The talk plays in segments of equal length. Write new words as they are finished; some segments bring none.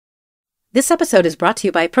This episode is brought to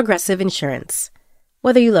you by Progressive Insurance.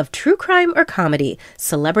 Whether you love true crime or comedy,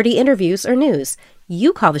 celebrity interviews or news,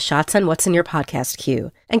 you call the shots on what's in your podcast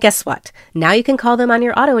queue. And guess what? Now you can call them on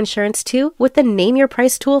your auto insurance too with the Name Your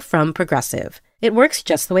Price tool from Progressive. It works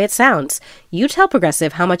just the way it sounds. You tell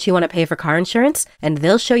Progressive how much you want to pay for car insurance, and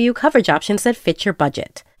they'll show you coverage options that fit your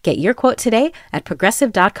budget. Get your quote today at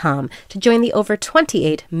Progressive.com to join the over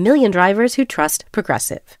 28 million drivers who trust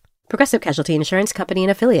Progressive. Progressive Casualty Insurance Company and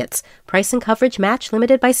Affiliates. Price and coverage match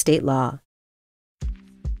limited by state law.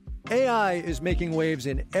 AI is making waves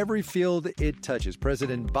in every field it touches.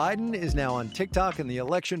 President Biden is now on TikTok, and the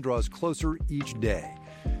election draws closer each day.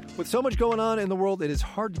 With so much going on in the world, it is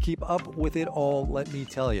hard to keep up with it all, let me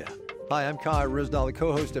tell you. Hi, I'm Kai Rizdal, the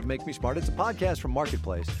co-host of Make Me Smart. It's a podcast from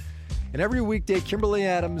Marketplace. And every weekday, Kimberly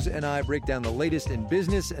Adams and I break down the latest in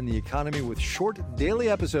business and the economy with short daily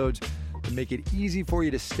episodes to make it easy for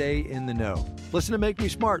you to stay in the know. Listen to Make Me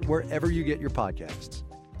Smart wherever you get your podcasts.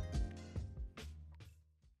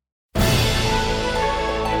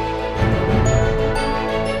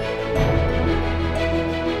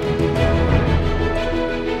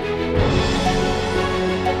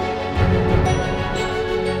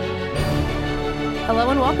 Hello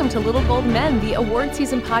and welcome to Little Gold Men, the award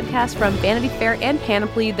season podcast from Vanity Fair and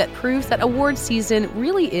Panoply that proves that award season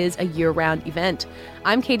really is a year-round event.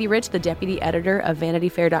 I'm Katey Rich, the deputy editor of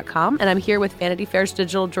VanityFair.com, and I'm here with Vanity Fair's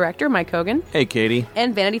digital director, Mike Hogan. Hey, Katie.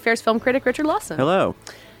 And Vanity Fair's film critic, Richard Lawson. Hello.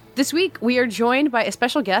 This week, we are joined by a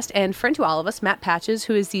special guest and friend to all of us, Matt Patches,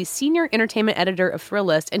 who is the senior entertainment editor of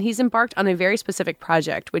Thrillist, and he's embarked on a very specific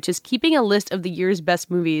project, which is keeping a list of the year's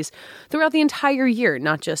best movies throughout the entire year,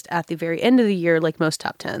 not just at the very end of the year like most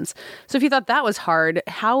top tens. So if you thought that was hard,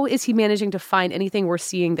 how is he managing to find anything worth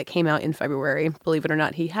seeing that came out in February? Believe it or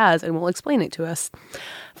not, he has, and will explain it to us.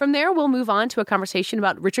 From there, we'll move on to a conversation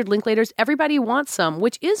about Richard Linklater's Everybody Wants Some,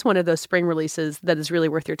 which is one of those spring releases that is really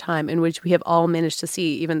worth your time and which we have all managed to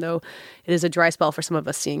see, even though it is a dry spell for some of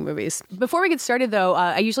us seeing movies. Before we get started, though,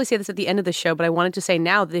 I usually say this at the end of the show, but I wanted to say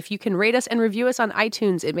now that if you can rate us and review us on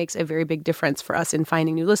iTunes, it makes a very big difference for us in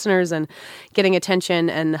finding new listeners and getting attention,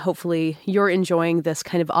 and hopefully you're enjoying this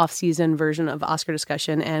kind of off-season version of Oscar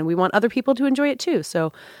discussion, and we want other people to enjoy it too,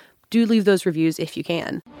 so do leave those reviews if you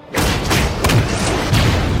can.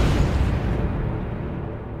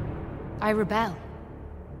 I rebel.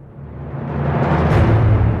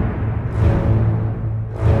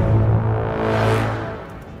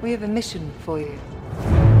 We have a mission for you.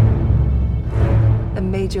 A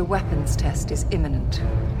major weapons test is imminent.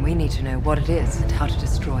 We need to know what it is and how to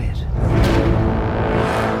destroy it.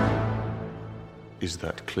 Is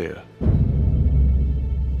that clear?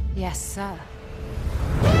 Yes, sir.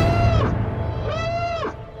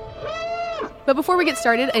 But before we get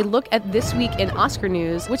started, a look at this week in Oscar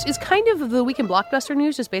news, which is kind of the week in blockbuster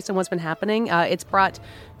news, just based on what's been happening. It's brought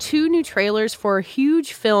two new trailers for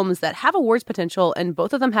huge films that have awards potential, and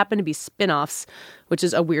both of them happen to be spin-offs, which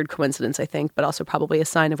is a weird coincidence, I think, but also probably a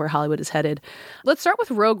sign of where Hollywood is headed. Let's start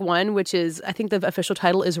with Rogue One, which is, I think the official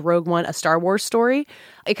title is Rogue One, A Star Wars Story.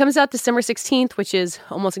 It comes out December 16th, which is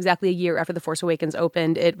almost exactly a year after The Force Awakens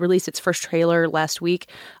opened. It released its first trailer last week.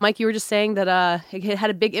 Mike, you were just saying that it had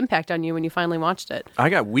a big impact on you when you finally watched it. I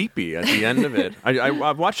got weepy at the end of it.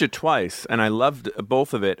 I've watched it twice, and I loved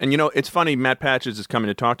both of it. And, you know, it's funny, Matt Patches is coming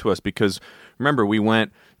to talk to us because, remember, we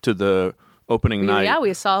went to the opening night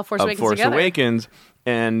we saw Force Awakens Awakens,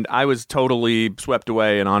 and I was totally swept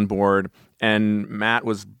away and on board, and Matt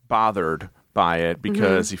was bothered by it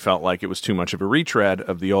because he felt like it was too much of a retread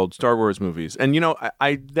of the old Star Wars movies. And, you know,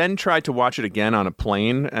 I then tried to watch it again on a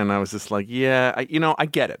plane, and I was just like, I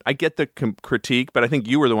get it. I get the critique, but I think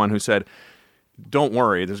you were the one who said, don't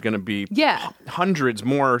worry, there's going to be hundreds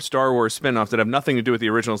more Star Wars spin-offs that have nothing to do with the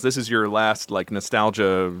originals. This is your last, like,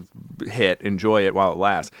 nostalgia hit. Enjoy it while it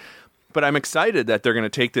lasts. But I'm excited that they're going to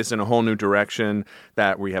take this in a whole new direction,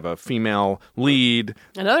 that we have a female lead.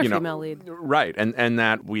 Another female lead. Right. And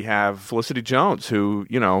that we have Felicity Jones, who,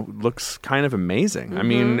 you know, looks kind of amazing. I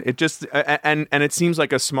mean, it just, and it seems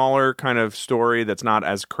like a smaller kind of story that's not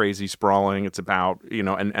as crazy sprawling. It's about, you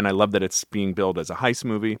know, and I love that it's being billed as a heist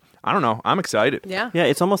movie. I don't know. I'm excited. Yeah,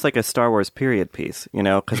 it's almost like a Star Wars period piece, you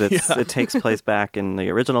know, because it takes place back in the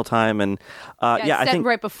original time. And I think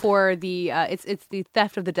right before the, it's the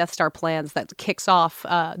theft of the Death Star plans that kicks off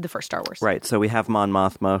the first Star Wars. Right. So we have Mon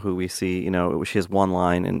Mothma, who we see, she has one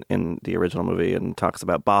line in the original movie and talks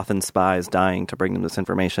about Bothan spies dying to bring them this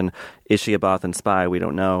information. Is she a Bothan spy? We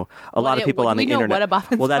don't know. A lot of people on the internet. What a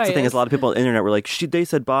Bothan well, that's spy the thing is. A lot of people on the internet were like, they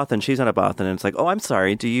said Bothan. She's not a Bothan. And it's like, oh, I'm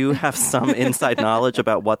sorry. Do you have some inside knowledge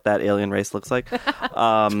about what that alien race looks like?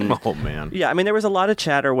 Oh, man. Yeah. I mean, there was a lot of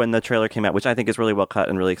chatter when the trailer came out, which I think is really well cut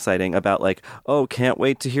and really exciting, about like, oh, can't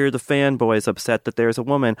wait to hear the fanboys upset that there's a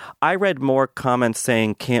woman. I read more comments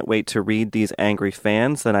saying can't wait to read these angry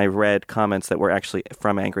fans than I read comments that were actually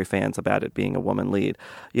from angry fans about it being a woman lead.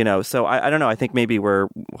 So I don't know. I think maybe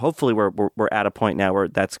hopefully we're at a point now where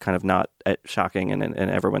that's kind of not shocking and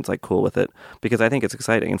everyone's like cool with it, because I think it's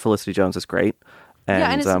exciting and Felicity Jones is great.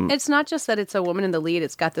 And it's not just that it's a woman in the lead.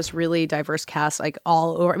 It's got this really diverse cast, like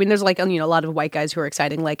all over. I mean, there's like a lot of white guys who are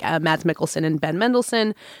exciting, like Mads Mikkelsen and Ben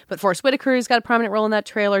Mendelsohn. But Forrest Whitaker's got a prominent role in that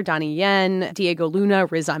trailer. Donnie Yen, Diego Luna,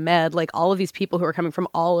 Riz Ahmed, like all of these people who are coming from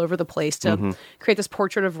all over the place to create this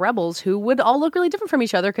portrait of rebels who would all look really different from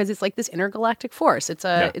each other because it's like this intergalactic force. It's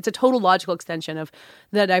a total logical extension of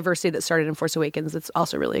the diversity that started in Force Awakens. It's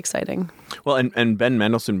also really exciting. Well, and Ben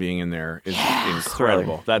Mendelsohn being in there is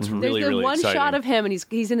incredible. That's really, There's really one exciting. shot of him, and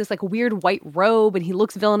he's in this like weird white robe, and he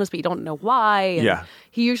looks villainous, but you don't know why. And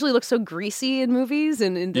he usually looks so greasy in movies,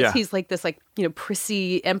 and in this, he's like this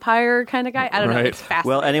prissy Empire kind of guy. I don't know. It's fascinating.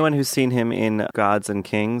 Well, anyone who's seen him in Gods and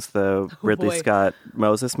Kings, the Ridley Scott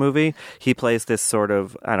Moses movie, he plays this sort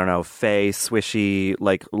of, I don't know, fey, swishy,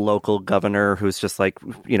 like local governor who's just like,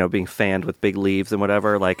 being fanned with big leaves and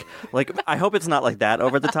whatever. Like I hope it's not like that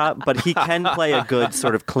over the top, but he can play a good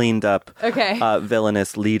sort of cleaned up,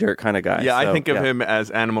 villainous leader kind of guy. Yeah, I think of him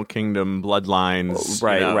as Animal Kingdom Bloodlines.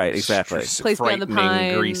 Right, exactly. Place Beyond the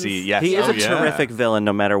Pines. Greasy. Yes. He is a terrific villain,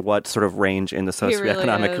 no matter what sort of range in the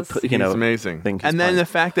socioeconomic, He really he's amazing. Thing he's and then playing. the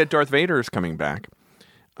fact that Darth Vader is coming back.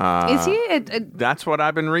 Is he? That's what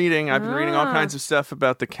I've been reading. I've been reading all kinds of stuff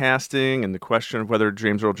about the casting and the question of whether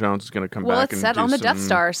James Earl Jones is going to come well, back. It's set on the Death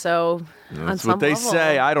Star, so that's what they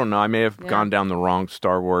say. I don't know. I may have gone down the wrong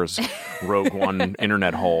Star Wars Rogue One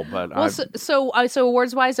internet hole, but so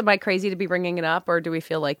awards wise, am I crazy to be bringing it up, or do we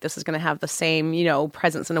feel like this is going to have the same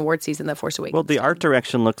presence in award season that Force Awakens? Well, the art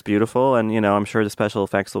direction looks beautiful, and I'm sure the special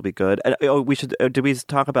effects will be good. We should. Did we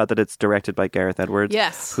talk about that? It's directed by Gareth Edwards,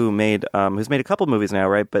 yes, who's made a couple movies now,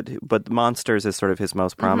 right? But Monsters is sort of his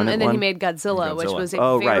most prominent and then one. he made Godzilla, which was a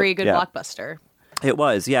very good blockbuster. It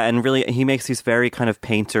was, yeah, and really he makes these very kind of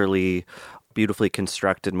painterly, beautifully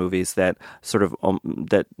constructed movies that sort of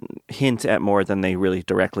that hint at more than they really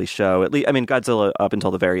directly show. At least, I mean, Godzilla up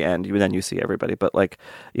until the very end, then you see everybody. But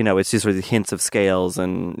it's just sort of hints of scales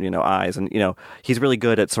and eyes, and he's really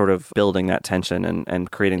good at sort of building that tension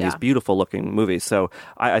and creating these beautiful looking movies. So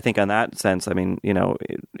I think on that sense, I mean,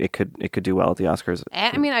 it could do well at the Oscars.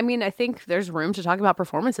 I think there's room to talk about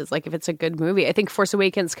performances. Like if it's a good movie, I think Force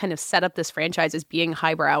Awakens kind of set up this franchise as being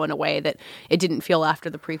highbrow in a way that it didn't feel after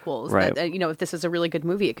the prequels. Right. That, if this is a really good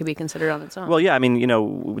movie, it could be considered on its own. Well, yeah, I mean,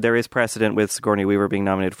 there is precedent with Sigourney Weaver being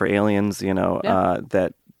nominated for Aliens,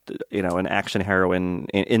 that an action heroine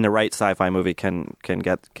in the right sci-fi movie can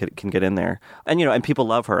get in there, and people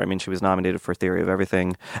love her. I mean, she was nominated for Theory of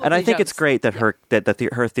Everything, and I think it's great that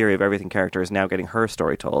her Theory of Everything character is now getting her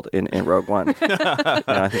story told in Rogue One.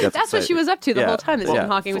 I think that's what she was up to the whole time that Stephen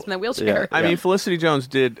Hawking was in that wheelchair. I mean, Felicity Jones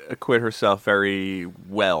did acquit herself very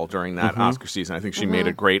well during that Oscar season. I think she made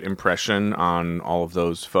a great impression on all of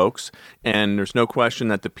those folks, and there's no question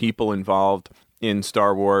that the people involved in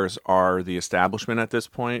Star Wars are the establishment at this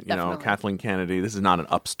point. Definitely. Kathleen Kennedy, this is not an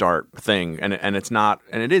upstart thing, and it's not,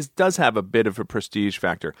 and it does have a bit of a prestige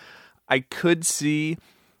factor. I could see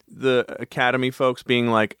the Academy folks being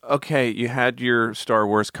like, okay, you had your Star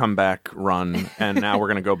Wars comeback run, and now we're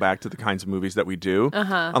going to go back to the kinds of movies that we do,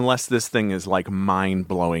 unless this thing is like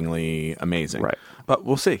mind-blowingly amazing. Right. But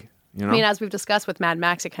we'll see. I mean, as we've discussed with Mad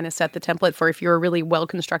Max, it kind of set the template for if you're a really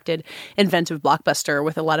well-constructed, inventive blockbuster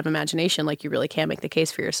with a lot of imagination, like you really can make the case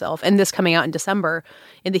for yourself. And this coming out in December,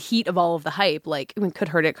 in the heat of all of the hype, could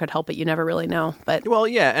hurt it, could help it. You never really know. But well,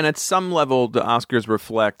 yeah, and at some level, the Oscars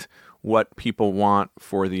reflect what people want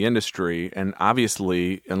for the industry, and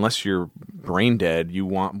obviously, unless you're brain dead,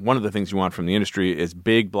 one of the things you want from the industry is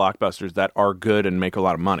big blockbusters that are good and make a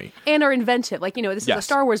lot of money and are inventive. This is a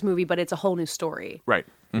Star Wars movie, but it's a whole new story. Right.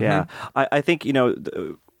 Mm-hmm. Yeah, I think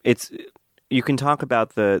it's you can talk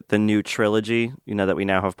about the new trilogy that we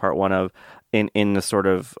now have part one of in the sort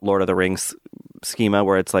of Lord of the Rings schema,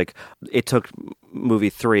 where it's like it took movie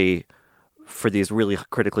 3 for these really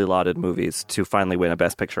critically lauded movies to finally win a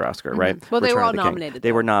Best Picture Oscar, right? Well, they Return were all of the King. nominated.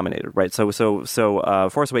 They were nominated, right? So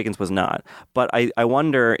Force Awakens was not. But I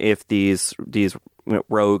wonder if these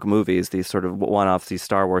rogue movies, these sort of one-offs, these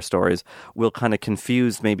Star Wars stories, will kind of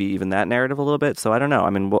confuse maybe even that narrative a little bit. So I don't know. I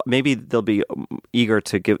mean, maybe they'll be eager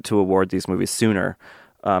to award these movies sooner.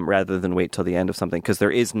 Rather than wait till the end of something, because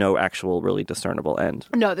there is no actual really discernible end.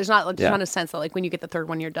 No, there's not a sense that like when you get the third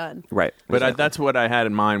one, you're done. Right. But exactly. that's what I had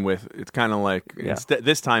in mind with, it's kind of like,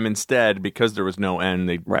 this time instead, because there was no end,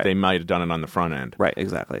 they might have done it on the front end. Right,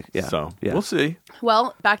 exactly. Yeah. So, we'll see.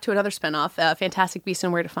 Well, back to another spinoff, Fantastic Beasts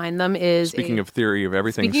and Where to Find Them is... Speaking of Theory of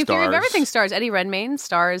Everything Speaking stars. of Theory of Everything stars, Eddie Redmayne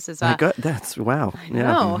stars as... My God, that's, wow. I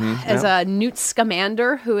know. As Newt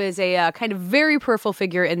Scamander, who is a kind of very peripheral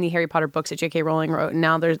figure in the Harry Potter books that J.K. Rowling wrote, and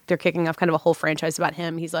now they're kicking off kind of a whole franchise about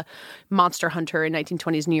him. He's a monster hunter in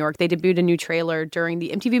 1920s New York. They debuted a new trailer during the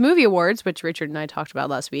MTV Movie Awards, which Richard and I talked about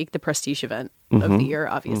last week, the prestige event of the year,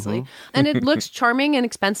 obviously. And it looks charming and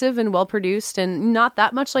expensive and well-produced and not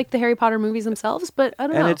that much like the Harry Potter movies themselves, but I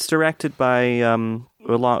don't know. And it's directed by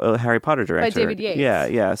a Harry Potter director. By David Yates.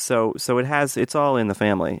 Yeah. So it's all in the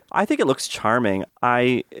family. I think it looks charming.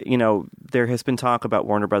 There has been talk about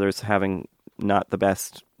Warner Brothers having not the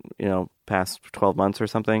best, past 12 months or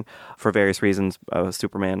something for various reasons.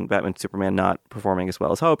 Batman, Superman not performing as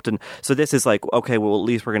well as hoped. And so this is like, okay, well, at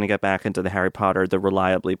least we're going to get back into the Harry Potter, the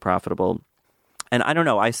reliably profitable. And I don't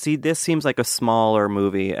know, I see this seems like a smaller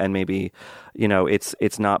movie, and maybe,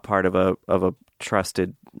 it's not part of a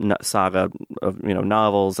trusted saga of,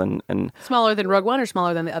 novels and smaller than Rogue One or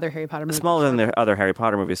smaller than the other Harry Potter movies? Smaller than the other Harry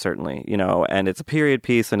Potter movies, certainly, and it's a period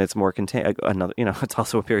piece and it's more contained. It's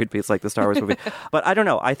also a period piece like the Star Wars movie. But I don't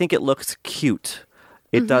know, I think it looks cute.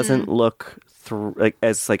 It doesn't look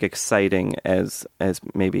as exciting as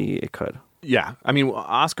maybe it could. Yeah. I mean,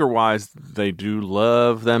 Oscar-wise, they do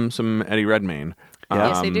love them some Eddie Redmayne.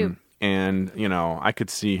 Yes, they do. And, I could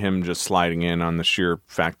see him just sliding in on the sheer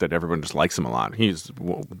fact that everyone just likes him a lot. He's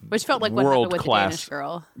which felt like what happened with the Danish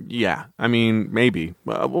Girl. Yeah. I mean, maybe.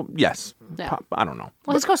 Well, yes. Yeah. I don't know.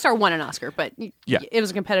 Well, his co-star won an Oscar, but it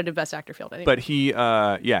was a competitive Best Actor field anyway. But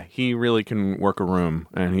he really can work a room,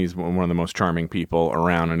 and he's one of the most charming people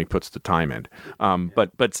around, and he puts the time in.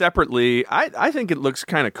 But separately, I think it looks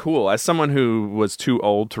kind of cool. As someone who was too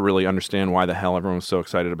old to really understand why the hell everyone was so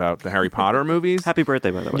excited about the Harry Potter movies. Happy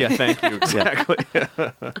birthday, by the way. Yeah, thank you. Exactly.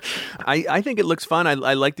 I think it looks fun.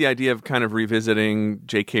 I like the idea of kind of revisiting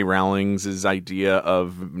J.K. Rowling's idea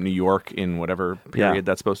of New York in whatever period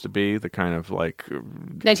that's supposed to be, the kind of like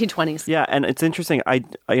 1920s. Yeah, and it's interesting. I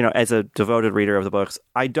as a devoted reader of the books,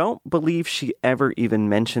 I don't believe she ever even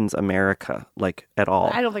mentions America at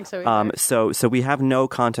all. I don't think so either. So we have no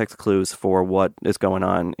context clues for what is going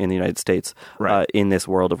on in the United States in this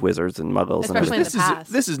world of wizards and muggles. Especially in the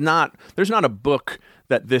past. This is not. There's not a book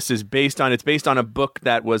that this is based on. It's based on a book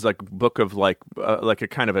that was like a book of like a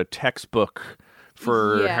kind of a textbook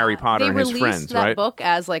for Harry Potter and his friends, They released that book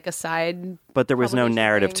as like a side, but there was no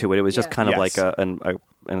narrative to it. It was just kind of like an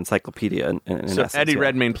encyclopedia. In so essence, Eddie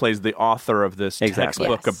Redmayne plays the author of this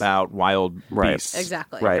textbook about wild beasts.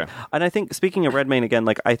 Exactly. Right. Okay. And I think, speaking of Redmayne again,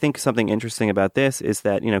 I think something interesting about this is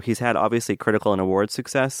that, he's had obviously critical and award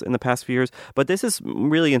success in the past few years, but this is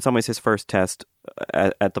really in some ways his first test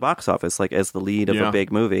at the box office, as the lead of a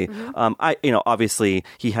big movie. Obviously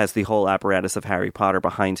he has the whole apparatus of Harry Potter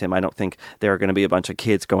behind him. I don't think there are going to be a bunch of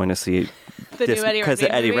kids going to see this because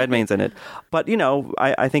Eddie Redmayne's in it. But,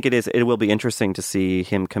 I think it will be interesting to see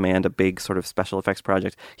him command a big sort of special effects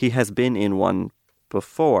project. He has been in one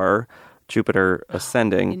before, Jupiter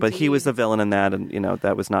Ascending, but he was the villain in that, and,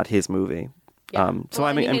 that was not his movie. Yeah. I'm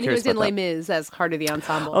and curious he was in about Les Mis as part of the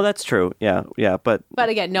ensemble. Oh, that's true. Yeah, but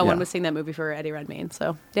again, no one was seeing that movie for Eddie Redmayne.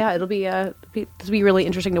 So it'll be really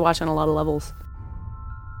interesting to watch on a lot of levels.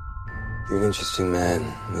 You're an interesting man,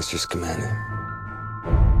 Mr. Scamander.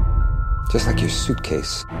 Just like your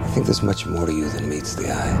suitcase, I think there's much more to you than meets the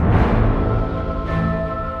eye.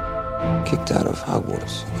 Kicked out of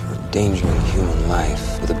Hogwarts for endangering human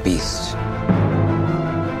life with a beast.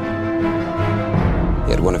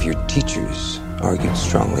 Yet one of your teachers argued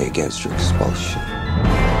strongly against your expulsion.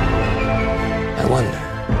 I wonder,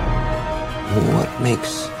 what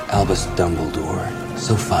makes Albus Dumbledore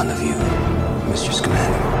so fond of you, Mr.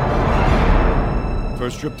 Scamander?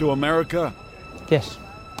 First trip to America? Yes.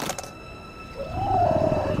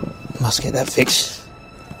 Must get that fixed.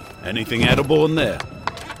 Anything edible in there?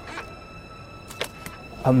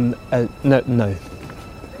 No.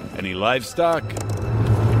 Any livestock?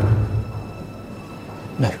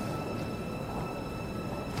 No.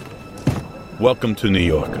 Welcome to New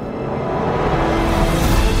York.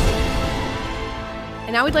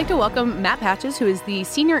 And now we'd like to welcome Matt Patches, who is the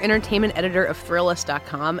senior entertainment editor of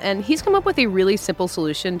Thrillist.com. And he's come up with a really simple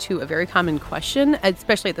solution to a very common question,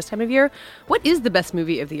 especially at this time of year. What is the best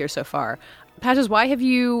movie of the year so far? Patches,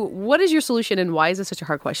 what is your solution and why is this such a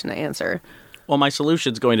hard question to answer? Well, my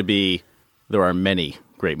solution is going to be there are many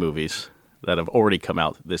great movies that have already come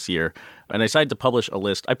out this year. And I decided to publish a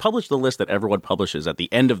list. I published the list that everyone publishes at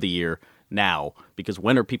the end of the year now, because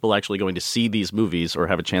when are people actually going to see these movies or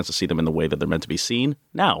have a chance to see them in the way that they're meant to be seen?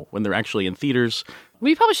 Now, when they're actually in theaters.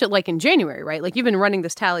 We published it like in January, right? Like you've been running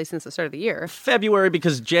this tally since the start of the year. February,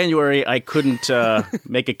 because January I couldn't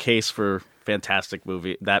make a case for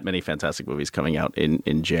that many fantastic movies coming out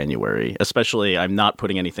in January. Especially, I'm not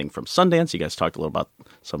putting anything from Sundance. You guys talked a little about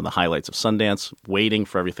some of the highlights of Sundance, waiting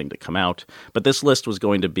for everything to come out. But this list was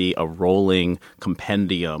going to be a rolling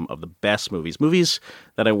compendium of the best movies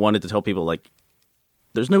that I wanted to tell people, like,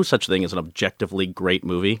 there's no such thing as an objectively great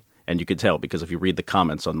movie. And you could tell, because if you read the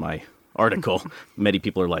comments on my article, many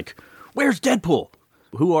people are like, where's Deadpool?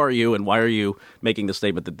 Who are you and why are you making the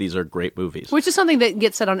statement that these are great movies? Which is something that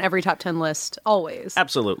gets said on every top 10 list, always.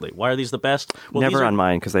 Absolutely. Why are these the best? Well, Never on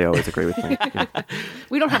mine, because they always agree with me.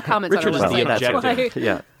 We don't have comments Richard on our is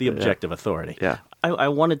website. the objective authority. Yeah. I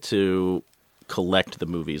wanted to collect the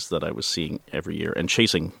movies that I was seeing every year and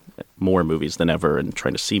chasing more movies than ever and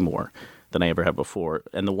trying to see more than I ever have before.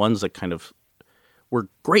 And the ones that kind of were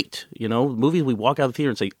great, movies we walk out of the theater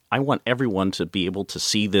and say, I want everyone to be able to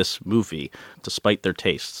see this movie despite their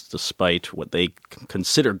tastes, despite what they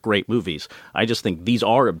consider great movies. I just think these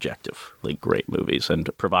are objectively great movies and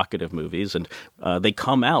provocative movies, and they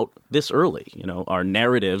come out this early. Our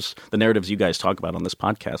narratives, the narratives you guys talk about on this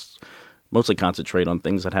podcast, mostly concentrate on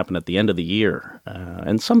things that happen at the end of the year.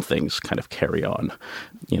 And some things kind of carry on,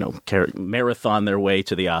 marathon their way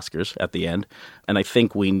to the Oscars at the end. And I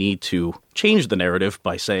think we need to change the narrative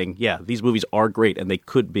by saying, yeah, these movies are great and they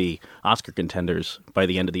could be Oscar contenders by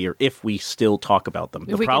the end of the year if we still talk about them.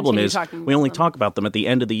 The problem is we only talk about them at the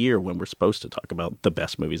end of the year when we're supposed to talk about the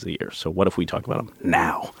best movies of the year. So what if we talk about them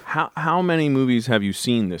now? How many movies have you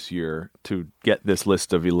seen this year to get this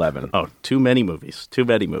list of 11? Oh, too many movies.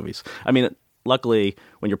 I mean, luckily,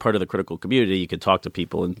 when you're part of the critical community, you can talk to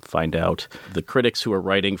people and find out the critics who are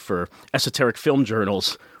writing for esoteric film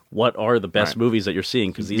journals. What are the best movies that you're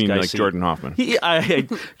seeing? Because these guys, Jordan Hoffman.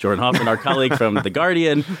 Jordan Hoffman, our colleague from The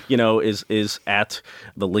Guardian, is at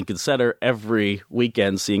the Lincoln Center every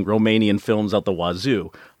weekend seeing Romanian films out the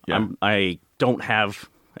wazoo. Yeah. I don't have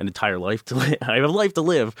an entire life to live. I have a life to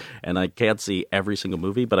live, and I can't see every single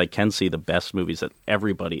movie, but I can see the best movies that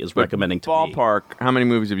everybody is recommending to me. Ballpark, how many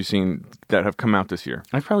movies have you seen that have come out this year?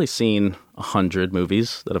 I've probably seen 100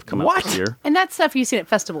 movies that have come out this year. And that's stuff you've seen at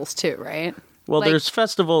festivals too, right? Well, there are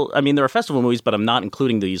festival movies, but I'm not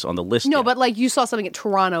including these on the list No, yet. but like you saw something at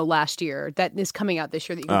Toronto last year that is coming out this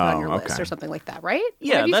year that you can put on your list or something like that, right?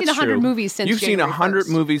 Yeah, have you seen 100 movies since You've January seen 100 1st?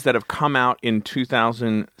 movies that have come out in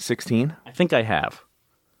 2016? I think I have.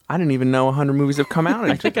 I didn't even know 100 movies have come out.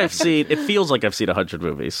 I think it feels like I've seen 100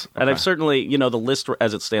 movies. And I've certainly, the list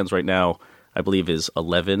as it stands right now, I believe is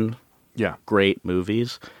 11 great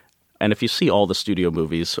movies. And if you see all the studio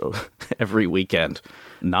movies every weekend,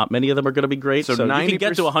 not many of them are going to be great. So you can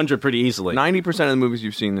get to 100 pretty easily. 90% of the movies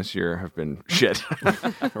you've seen this year have been shit.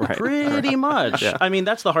 Right. Pretty much. Yeah. I mean,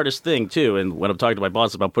 that's the hardest thing, too. And when I'm talking to my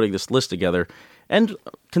boss about putting this list together, and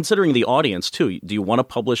considering the audience, too, do you want to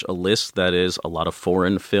publish a list that is a lot of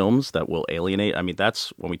foreign films that will alienate? I mean, that's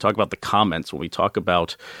when we talk about the comments, when we talk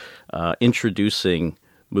about introducing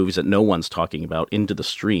movies that no one's talking about into the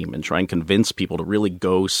stream and try and convince people to really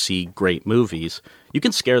go see great movies, you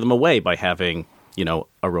can scare them away by having,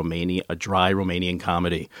 a dry Romanian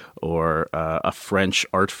comedy or a French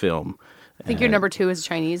art film. I think your number 2 is a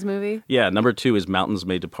Chinese movie. Yeah, number 2 is Mountains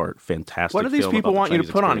May Depart. Fantastic. What do these people want you to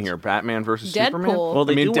put experience. on here? Batman versus Deadpool. Superman? Well,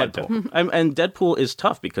 they do Deadpool. want Deadpool. And Deadpool is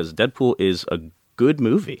tough because Deadpool is a good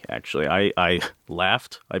movie, actually. I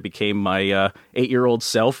laughed. I became my 8-year-old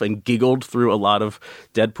self and giggled through a lot of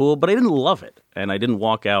Deadpool, but I didn't love it. And I didn't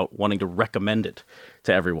walk out wanting to recommend it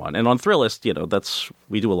to everyone. And on Thrillist,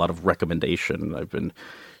 we do a lot of recommendation. I've been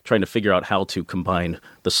trying to figure out how to combine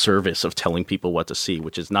the service of telling people what to see,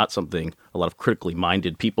 which is not something a lot of critically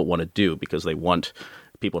minded people want to do because they want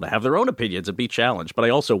people to have their own opinions and be challenged. But I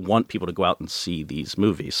also want people to go out and see these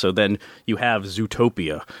movies. So then you have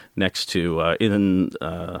Zootopia next to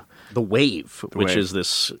The Wave, which is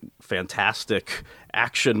this fantastic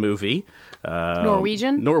action movie.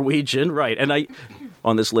 Norwegian, right. And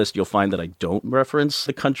on this list, you'll find that I don't reference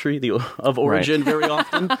the country of origin very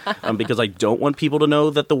often because I don't want people to know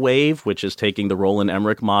that The Wave, which is taking the Roland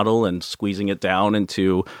Emmerich model and squeezing it down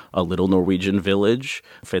into a little Norwegian village,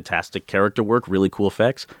 fantastic character work, really cool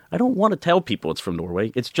effects. I don't want to tell people it's from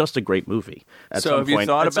Norway. It's just a great movie. At some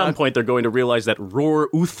point, they're going to realize that Roar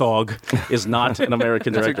Uthog is not an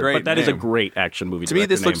American director, but that is a great action movie. To me,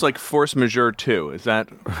 this looks like Force Majeure 2. Is that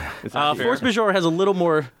Force Majeure has a little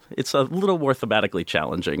more. It's a little more thematically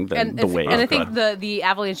challenging than The Wave. And I think the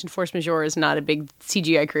Avalanche in Force Majeure is not a big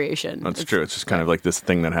CGI creation. That's true. It's just kind of like this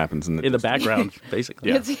thing that happens in the background,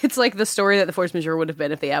 basically. Yeah. It's like the story that the Force Majeure would have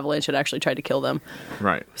been if the Avalanche had actually tried to kill them.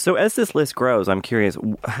 Right. So as this list grows, I'm curious,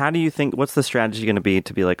 how do you think, what's the strategy going to be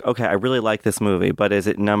to be like, okay, I really like this movie, but is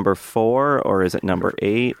it number 4 or is it number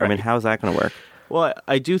 8? Right. I mean, how's that going to work? Well,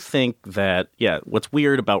 I do think that, what's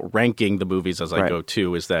weird about ranking the movies as I go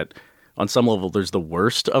to is that on some level, there's the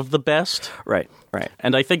worst of the best. Right.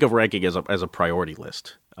 And I think of ranking as a priority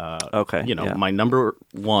list. My number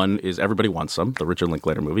 1 is Everybody Wants Some, the Richard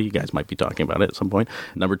Linklater movie. You guys might be talking about it at some point.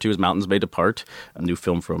 Number 2 is Mountains May Depart, a new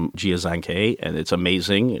film from Jia Zhangke, and it's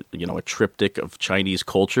amazing. A triptych of Chinese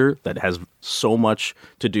culture that has so much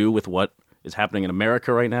to do with what is happening in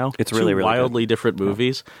America right now. It's really, really wildly different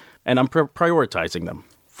movies, and I'm prioritizing them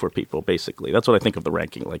for people, basically. That's what I think of the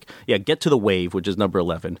ranking. Get to The Wave, which is number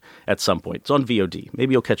 11 at some point. It's on VOD.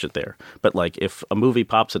 Maybe you'll catch it there. But if a movie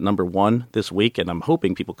pops at number 1 this week, and I'm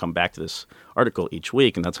hoping people come back to this article each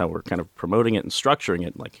week, and that's how we're kind of promoting it and structuring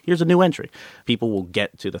it. Here's a new entry. People will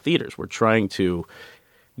get to the theaters. We're trying to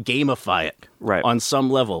gamify it on some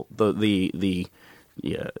level. The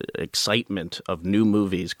excitement of new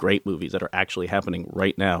movies, great movies that are actually happening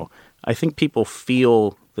right now. I think people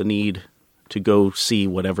feel the need to go see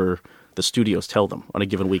whatever the studios tell them on a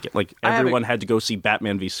given weekend. Everyone had to go see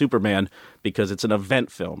Batman v Superman because it's an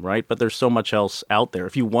event film, right? But there's so much else out there.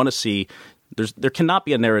 If you want to see, there cannot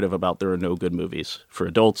be a narrative about there are no good movies for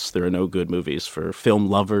adults. There are no good movies for film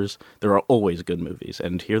lovers. There are always good movies,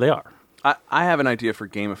 and here they are. I have an idea for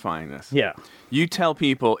gamifying this. Yeah. You tell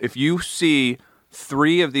people, if you see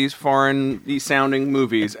 3 of these foreign-sounding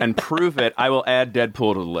movies and prove it, I will add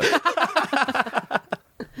Deadpool to the list.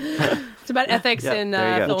 It's about ethics in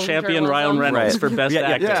film. Champion Ryan Reynolds for best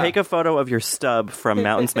actor. Take a photo of your stub from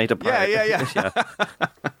Mountains May Depart.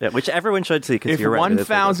 Which everyone should see because you're right. If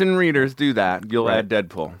 1,000 readers do that, you'll add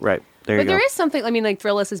Deadpool. Right. There is something,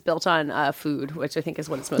 Thrillist is built on food, which I think is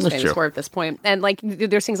what it's most famous for at this point. And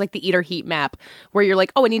there's things like the Eat or Heat map where you're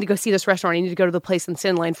like, oh, I need to go see this restaurant. I need to go to the place and sit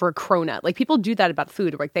in line for a cronut. People do that about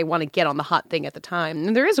food. They want to get on the hot thing at the time.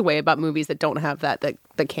 And there is a way about movies that don't have that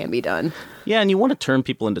can be done. Yeah, and you want to turn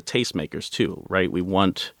people into tastemakers too, right? We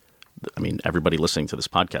want, everybody listening to this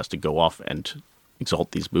podcast to go off and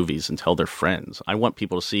exalt these movies and tell their friends. I want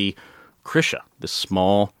people to see Krisha, this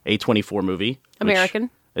small A24 movie. American.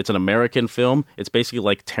 It's an American film. It's basically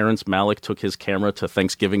like Terrence Malick took his camera to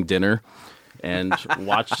Thanksgiving dinner and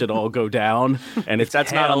watched it all go down. And if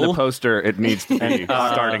that's not on the poster, it needs to be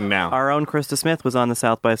starting now. Our own Krista Smith was on the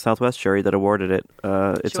South by Southwest jury that awarded it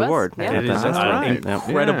its award. Yeah. It is an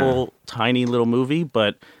incredible, tiny little movie,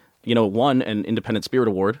 but won an Independent Spirit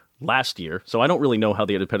Award last year. So I don't really know how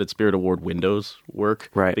the Independent Spirit Award windows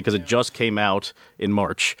work. Right. Because it just came out in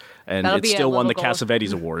March, and it still won the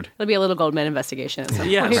Cassavetes Award. It'll be a little Goldman investigation at some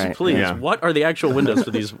point. Yes, please. Yeah. What are the actual windows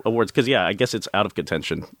for these awards? Because, I guess it's out of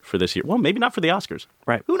contention for this year. Well, maybe not for the Oscars.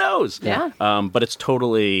 Right. Who knows? Yeah. But it's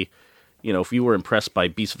totally... if you were impressed by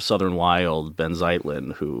Beasts of Southern Wild, Ben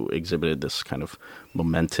Zeitlin, who exhibited this kind of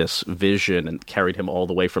momentous vision and carried him all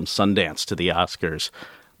the way from Sundance to the Oscars...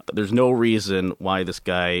 There's no reason why this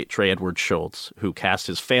guy, Trey Edward Schultz, who cast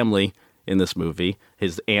his family in this movie,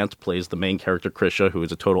 his aunt plays the main character, Krisha, who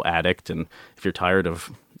is a total addict. And if you're tired of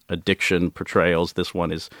addiction portrayals, this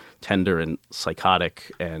one is tender and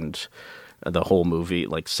psychotic. And the whole movie,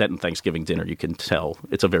 set in Thanksgiving dinner, you can tell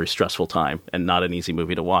it's a very stressful time and not an easy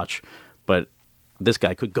movie to watch. But this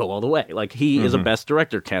guy could go all the way. He is a best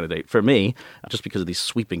director candidate for me, just because of these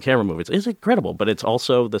sweeping camera movies. It's incredible, but it's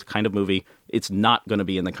also the kind of movie, it's not going to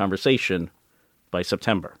be in the conversation by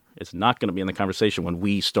September. It's not going to be in the conversation when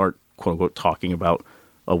we start, quote unquote, talking about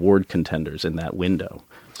award contenders in that window.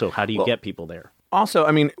 So how do you get people there? Also,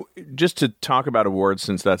 just to talk about awards,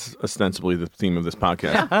 since that's ostensibly the theme of this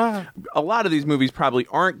podcast, a lot of these movies probably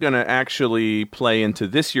aren't going to actually play into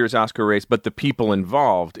this year's Oscar race, but the people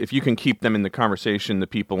involved, if you can keep them in the conversation, the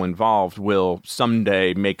people involved will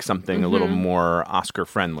someday make something a little more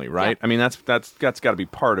Oscar-friendly, right? Yeah. That's got to be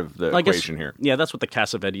part of the equation here. Yeah, that's what the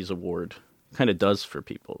Cassavetes Award kind of does for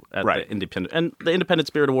people at the Independent. And the Independent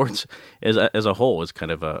Spirit Awards as a whole is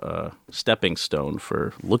kind of a stepping stone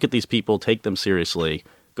for look at these people, take them seriously,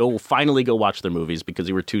 finally go watch their movies because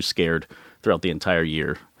you were too scared throughout the entire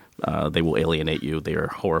year. They will alienate you. They are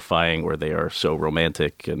horrifying, or they are so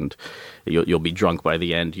romantic, and you'll be drunk by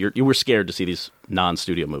the end. You were scared to see these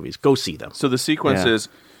non-studio movies. Go see them. So the sequence is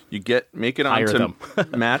you make it onto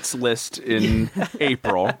Matt's list in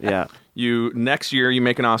April. Yeah. Next year you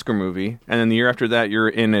make an Oscar movie, and then the year after that you're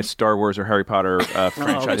in a Star Wars or Harry Potter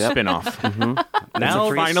franchise spin-off. Mm-hmm.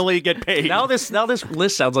 Now finally get paid. Now this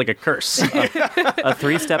list sounds like a curse. A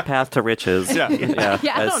 3-step path to riches.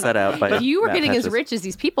 As set out by if you were Matt getting Patches. as rich as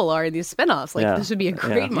these people are in these spin-offs, this would be a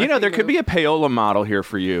great marketing there could move. be a payola model here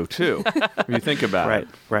for you too, if you think about it.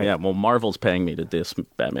 Right. Yeah, well, Marvel's paying me to diss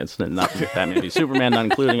Batman, not Batman v Superman, not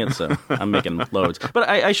including it, so I'm making loads. But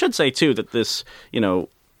I should say, too, that this,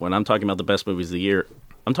 when I'm talking about the best movies of the year,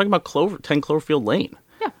 I'm talking about 10 Cloverfield Lane.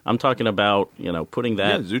 Yeah. I'm talking about, putting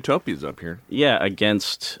that... Yeah, Zootopia's up here. Yeah,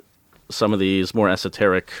 against some of these more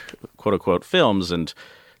esoteric, quote-unquote, films. And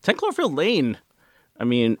 10 Cloverfield Lane,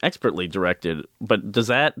 expertly directed, but does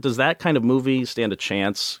that kind of movie stand a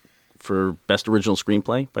chance for Best Original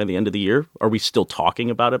Screenplay by the end of the year? Are we still talking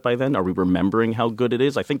about it by then? Are we remembering how good it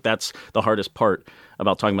is? I think that's the hardest part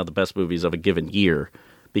about talking about the best movies of a given year,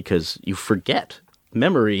 because you forget.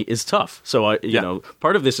 Memory is tough. So,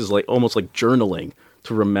 part of this is almost like journaling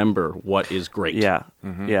to remember what is great. Yeah.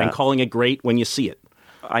 Mm-hmm. Yeah. And calling it great when you see it.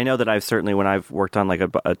 I know that I've certainly, when I've worked on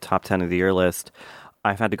a top 10 of the year list,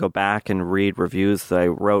 I've had to go back and read reviews that I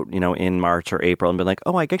wrote, in March or April and be like,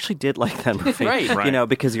 oh, I actually did like that movie. Right.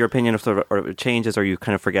 Because your opinion sort of changes, or you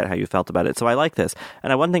kind of forget how you felt about it. So I like this.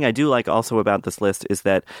 And one thing I do like also about this list is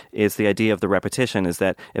the idea of the repetition, is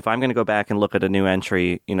that if I'm going to go back and look at a new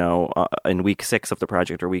entry, in week 6 of the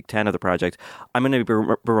project or week 10 of the project, I'm going to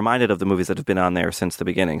be reminded of the movies that have been on there since the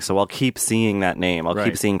beginning. So I'll keep seeing that name. I'll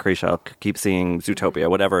keep seeing Krisha. I'll keep seeing Zootopia,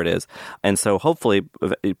 whatever it is. And so hopefully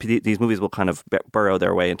these movies will kind of burrow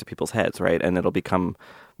their way into people's heads, right? And it'll become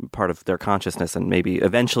part of their consciousness, and maybe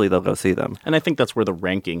eventually they'll go see them. And I think that's where the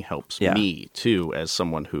ranking helps me, too, as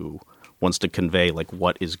someone who wants to convey,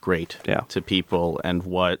 what is great to people, and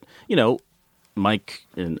what, Mike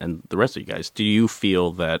and the rest of you guys, do you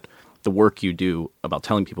feel that the work you do about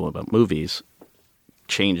telling people about movies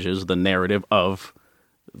changes the narrative of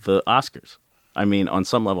the Oscars? On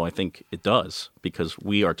some level, I think it does, because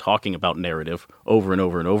we are talking about narrative over and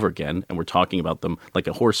over and over again, and we're talking about them like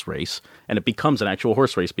a horse race, and it becomes an actual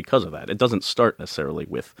horse race because of that. It doesn't start necessarily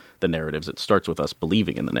with the narratives. It starts with us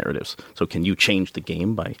believing in the narratives. So can you change the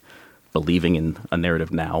game by believing in a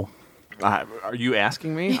narrative now? Are you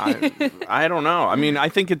asking me? I don't know. I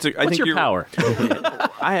think it's. What's your power?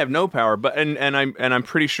 I have no power, but I'm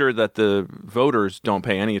pretty sure that the voters don't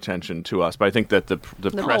pay any attention to us. But I think that the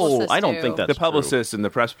press. I don't think that's the publicists and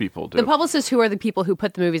the press people do. The publicists, who are the people who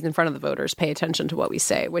put the movies in front of the voters, pay attention to what we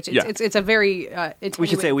say. Which it's a very. We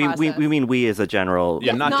should say we mean we as a general.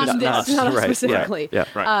 Yeah, not just us. Not us specifically. Yeah.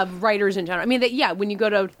 Right. Writers in general. When you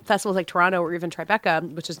go to festivals like Toronto or even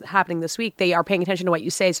Tribeca, which is happening this week, they are paying attention to what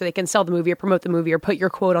you say, so they can sell the movie or promote the movie or put your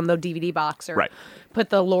quote on the DVD box or put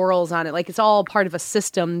the laurels on it. It's all part of a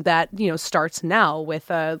system that starts now with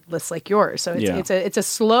lists like yours. So it's a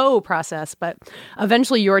slow process, but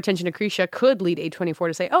eventually your attention to Krisha could lead A24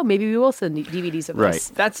 to say, oh, maybe we will send DVDs of this.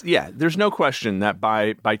 That's there's no question that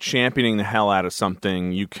by championing the hell out of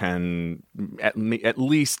something, you can at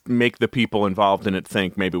least make the people involved in it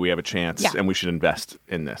think maybe we have a chance and we should invest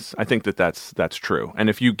in this. I think that's true. And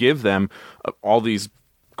if you give them all these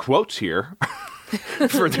quotes here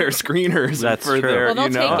for their screeners, that's for true. their, they'll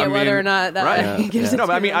take it whether or not that gives it no, to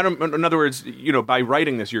but them. in other words, by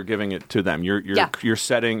writing this, you're giving it to them. You're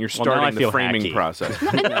starting the framing process.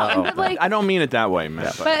 I don't mean it that way,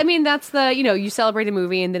 Matt. But that's the you celebrate a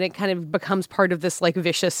movie and then it kind of becomes part of this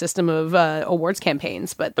vicious system of awards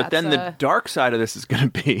campaigns. But then the dark side of this is going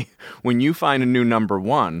to be when you find a new number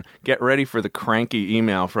one. Get ready for the cranky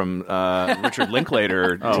email from Richard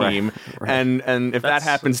Linklater team, and if that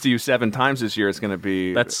happens to you 7 times this year, it's going to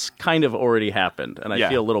be... That's kind of already happened, and I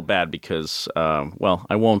feel a little bad because,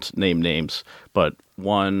 I won't name names, but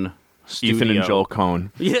one studio... Ethan and Joel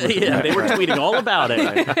Coen. Yeah, they were tweeting all about it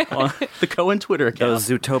on the Coen Twitter account. Those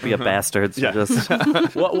Zootopia bastards. Yeah. Just...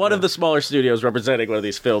 One of the smaller studios representing one of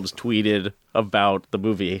these films tweeted about the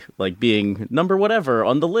movie, being number whatever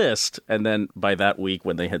on the list, and then by that week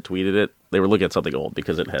when they had tweeted it, they were looking at something old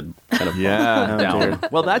because it had kind of down.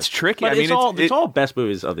 Well, that's tricky. But I mean, it's all best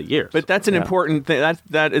movies of the year. But that's an important thing.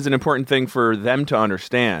 That is an important thing for them to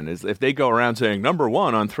understand. Is if they go around saying number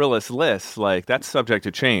one on Thrillist lists, like that's subject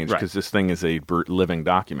to change because this thing is a living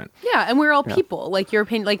document. Yeah, and we're all people. Like your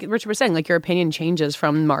opinion, like Richard was saying, like your opinion changes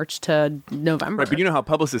from March to November. Right, but you know how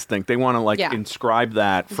publicists think. They want to inscribe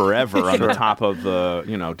that forever on the top of the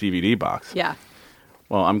DVD box. Yeah.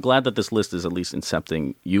 Well, I'm glad that this list is at least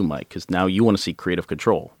incepting you, Mike, because now you want to see Creative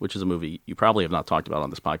Control, which is a movie you probably have not talked about on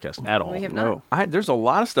this podcast at all. We have not. There's a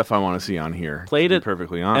lot of stuff I want to see on here. Played it,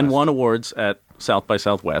 perfectly honest, and won awards at South by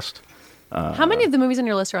Southwest. How many of the movies on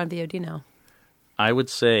your list are on VOD now? I would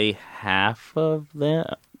say half of them.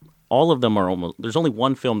 All of them are almost. There's only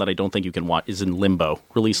one film that I don't think you can watch is in limbo,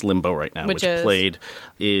 released limbo right now, which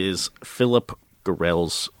is Philip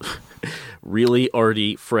Garrel's really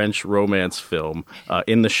arty French romance film,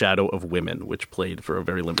 In the Shadow of Women, which played for a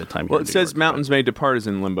very limited time. Well, it says Mountains May Depart is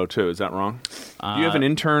in limbo too. Is that wrong? Do you have an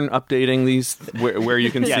intern updating these where you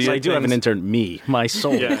can see? Yes, I do have an intern. My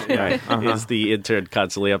soul, Uh-huh. is the intern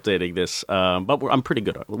constantly updating this. But I'm pretty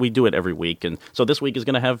good. We do it every week, and so this week is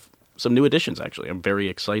going to have some new additions, actually. I'm very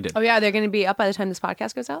excited. Oh, yeah? They're going to be up by the time this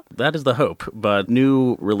podcast goes out? That is the hope. But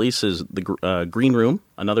new releases, the Green Room,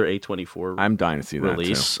 another A24 I'm dying to see that,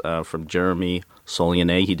 release from Jeremy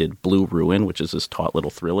Solianet. He did Blue Ruin, which is this taut little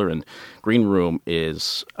thriller. And Green Room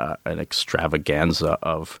is an extravaganza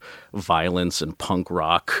of violence and punk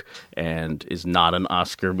rock and is not an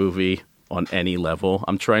Oscar movie on any level.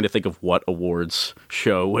 I'm trying to think of what awards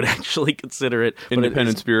show would actually consider it.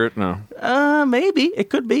 Independent Spirit? No. Maybe. It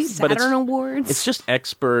could be. Saturn Awards? It's just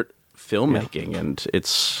expert filmmaking, and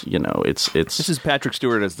it's This is Patrick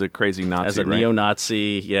Stewart as the crazy Nazi, as a right?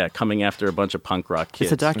 neo-Nazi, coming after a bunch of punk rock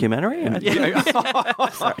kids. It's a documentary? Just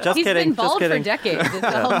He's kidding. been bald for decades. It's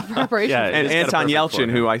the whole preparation. And Anton Yelchin,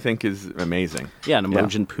 who I think is amazing. Yeah, and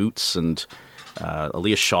Imogen Poots and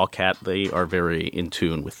Aaliyah Shawkat, they are very in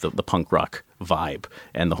tune with the punk rock vibe,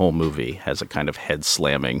 and the whole movie has a kind of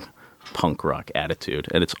head-slamming punk rock attitude,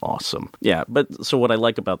 and it's awesome. Yeah, but so what I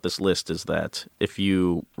like about this list is that if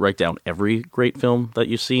you write down every great film that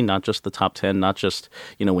you see, not just the top 10, not just,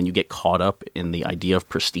 when you get caught up in the idea of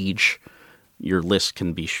prestige, your list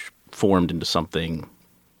can be formed into something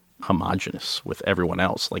homogenous with everyone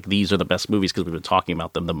else. Like, these are the best movies because we've been talking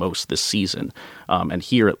about them the most this season. And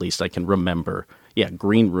here, at least, I can remember,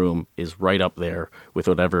 Green Room is right up there with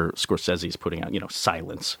whatever Scorsese's putting out,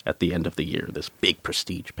 Silence at the end of the year, this big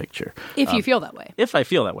prestige picture. If you feel that way. If I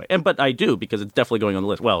feel that way. But I do, because it's definitely going on the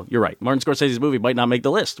list. Well, you're right. Martin Scorsese's movie might not make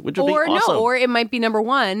the list, which would be awesome. Or it might be number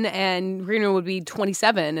one, and Green Room would be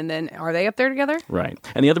 27, and then are they up there together? Right.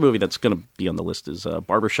 And the other movie that's going to be on the list is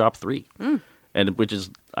Barbershop 3. And which is,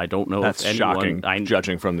 I don't know that's if anyone... shocking,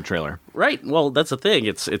 judging from the trailer. Right. Well, that's the thing.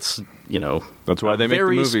 It's that's why they make the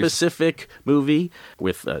very movies. Specific movie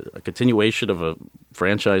with a continuation of a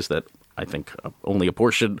franchise that I think only a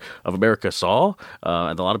portion of America saw.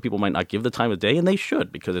 And a lot of people might not give the time of day, and they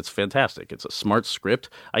should, because it's fantastic. It's a smart script.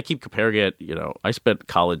 I keep comparing it, I spent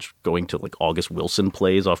college going to like August Wilson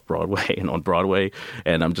plays off Broadway and on Broadway,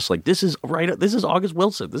 and I'm just like, this is August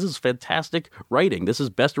Wilson. This is fantastic writing. This is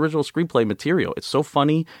best original screenplay material. It's so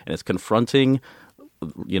funny, and it's confronting,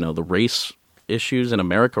 the race issues in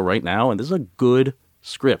America right now, and this is a good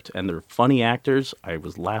script, and they're funny actors. I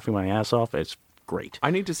was laughing my ass off. It's great.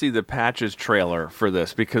 I need to see the Patches trailer for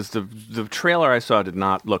this, because the trailer I saw did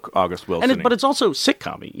not look August Wilson-y. But it's also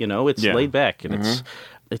sitcom-y, it's laid back, and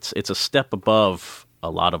it's a step above a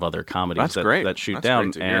lot of other comedies that shoot that's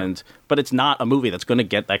down. Great to hear. But it's not a movie that's going to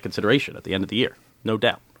get that consideration at the end of the year, no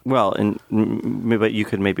doubt. Well, but you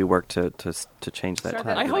could maybe work to change that.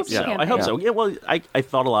 I hope so. I hope so. Yeah. Well, I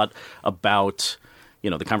thought a lot about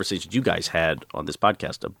the conversations you guys had on this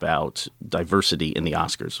podcast about diversity in the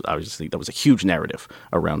Oscars. Obviously, that was a huge narrative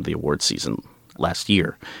around the award season last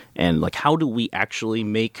year. And like, how do we actually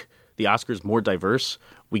make the Oscars more diverse?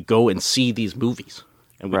 We go and see these movies,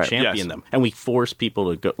 and we champion them, and we force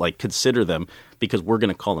people to go, consider them, because we're going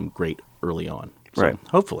to call them great early on. So,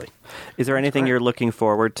 hopefully. Is there anything you're looking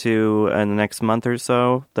forward to in the next month or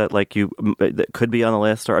so that that could be on the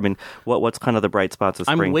list? Or what's kind of the bright spots of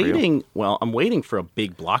spring for you? Well, I'm waiting for a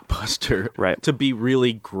big blockbuster to be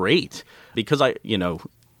really great, because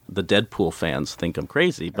the Deadpool fans think I'm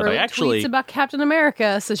crazy, but Early I actually tweets about Captain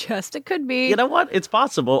America suggest it could be. You know what? It's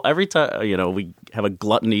possible. Every time we have a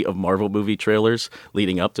gluttony of Marvel movie trailers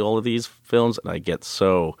leading up to all of these films, and I get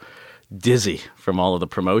so dizzy from all of the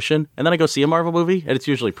promotion, and then I go see a Marvel movie, and it's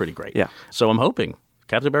usually pretty great. Yeah. So I'm hoping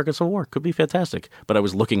Captain America Civil War could be fantastic. But I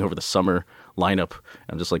was looking over the summer lineup, and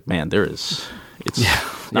I'm just like, man, it's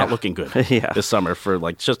not looking good this summer for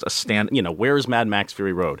like just a stand. Where is Mad Max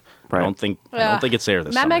Fury Road? Right. I don't think it's there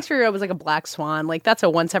this summer. Mad Max Fury Road was like a black swan. Like that's a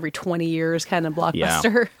once every 20 years kind of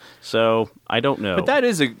blockbuster. Yeah. So I don't know. But that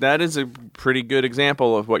is a pretty good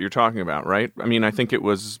example of what you're talking about, right? I mean, I think it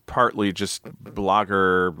was partly just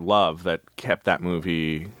blogger love that kept that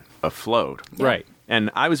movie afloat. Yeah. Right. And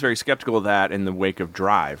I was very skeptical of that in the wake of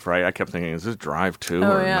Drive, right? I kept thinking, is this Drive 2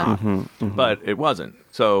 or not? Mm-hmm. But it wasn't.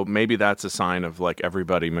 So maybe that's a sign of like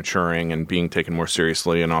everybody maturing and being taken more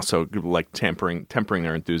seriously, and also like tempering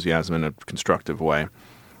their enthusiasm in a constructive way.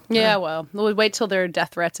 Yeah, well, we'll wait till there are death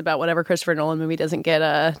threats about whatever Christopher Nolan movie doesn't get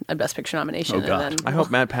a Best Picture nomination. Oh, God. And then I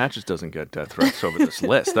hope Matt Patches doesn't get death threats over this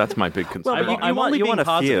list. That's my big concern. Well, you want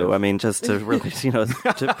a few. I mean, just to really,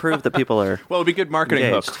 to prove that people are Well, it'd be good marketing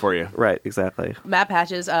engaged. hooks for you. Right, exactly. Matt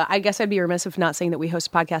Patches, I guess I'd be remiss if not saying that we host a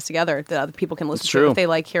podcast together that other people can listen to if they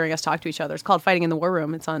like hearing us talk to each other. It's called Fighting in the War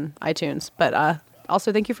Room. It's on iTunes. But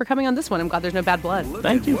also, thank you for coming on this one. I'm glad there's no bad blood.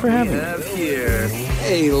 Thank you for having me. Here.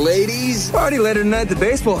 Hey, ladies. Party later tonight at the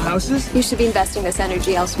baseball houses. You should be investing this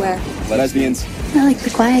energy elsewhere. Lesbians. I like the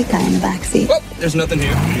quiet guy in the backseat. Oh, there's nothing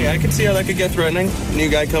here. Yeah, I can see how that could get threatening. New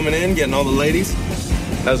guy coming in, getting all the ladies.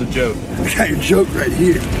 How's a joke? I got your joke right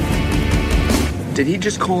here. Did he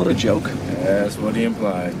just call it a joke? That's what he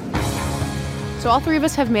implied. So all three of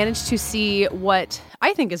us have managed to see what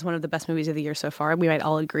I think is one of the best movies of the year so far. We might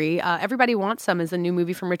all agree. Everybody Wants Some is a new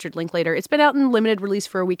movie from Richard Linklater. It's been out in limited release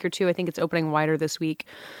for a week or two. I think it's opening wider this week.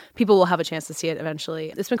 People will have a chance to see it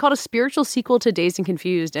eventually. It's been called a spiritual sequel to Dazed and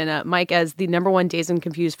Confused. And Mike, as the number one Dazed and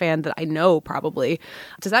Confused fan that I know probably,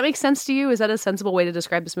 does that make sense to you? Is that a sensible way to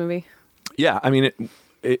describe this movie? Yeah, I mean,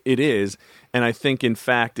 it is. And I think, in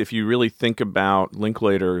fact, if you really think about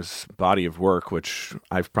Linklater's body of work, which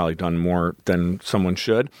I've probably done more than someone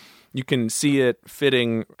should, you can see it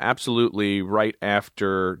fitting absolutely right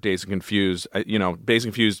after Dazed and Confused. Dazed and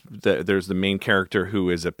Confused, there's the main character who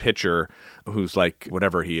is a pitcher who's like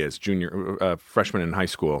whatever he is, freshman in high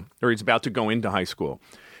school, or he's about to go into high school,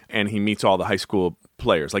 and he meets all the high school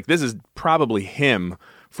players. Like, this is probably him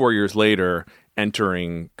 4 years later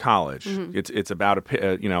entering college. Mm-hmm. It's about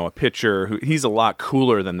a pitcher who he's a lot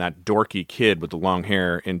cooler than that dorky kid with the long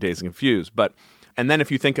hair in Dazed and Confused. And then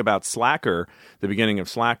if you think about Slacker, the beginning of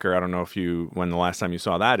Slacker, I don't know when the last time you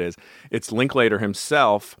saw that is, it's Linklater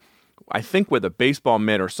himself, I think with a baseball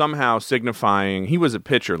mitt or somehow signifying, he was a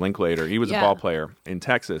pitcher, Linklater, he was a ball player in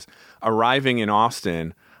Texas, arriving in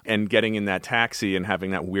Austin and getting in that taxi and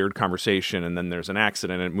having that weird conversation, and then there's an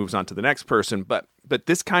accident and it moves on to the next person. But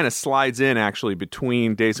this kind of slides in actually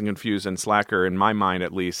between Dazed and Confused and Slacker, in my mind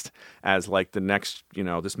at least, as like the next,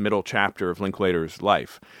 this middle chapter of Linklater's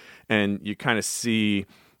life. And you kind of see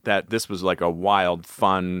that this was like a wild,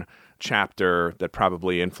 fun chapter that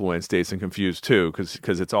probably influenced Dazed and Confused too,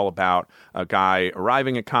 because it's all about a guy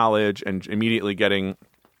arriving at college and immediately getting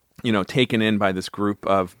taken in by this group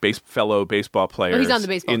of fellow baseball players. He's on the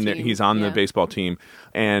baseball team. He's on the baseball team,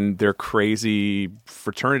 and their crazy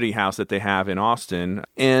fraternity house that they have in Austin.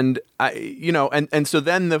 And and so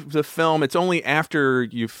then the film, it's only after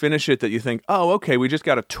you finish it that you think, oh, okay, we just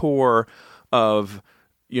got a tour of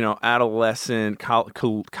adolescent,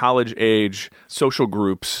 college age social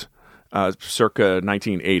groups circa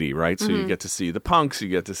 1980, right? So you get to see the punks, you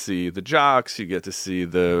get to see the jocks, you get to see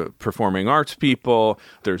the performing arts people.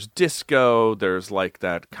 There's disco, there's like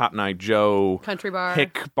that Cotton Eye Joe country bar,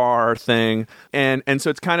 hick bar thing, and so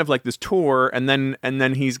it's kind of like this tour, and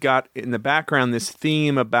then he's got in the background this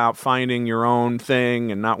theme about finding your own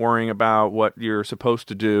thing and not worrying about what you're supposed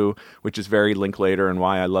to do, which is very Linklater and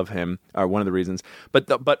why I love him. One of the reasons,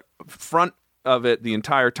 but front of it the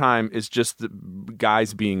entire time is just the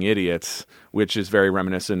guys being idiots, which is very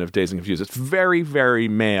reminiscent of Dazed and Confused. It's very, very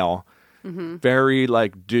male, very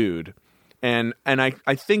like dude. And I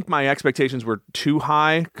think my expectations were too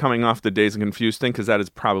high coming off the Dazed and Confused thing, because that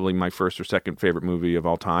is probably my first or second favorite movie of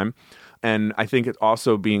all time. And I think it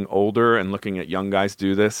also being older and looking at young guys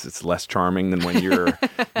do this, it's less charming than when you're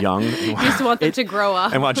young. You just want them to grow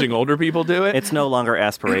up. And watching older people do it. It's no longer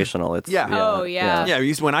aspirational. It's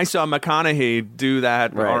when I saw McConaughey do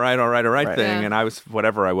that all right thing, and I was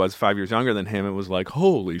 5 years younger than him, it was like,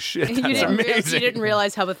 holy shit, that's amazing. You didn't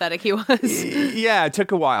realize how pathetic he was. Yeah, it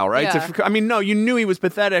took a while, right? Yeah. You knew he was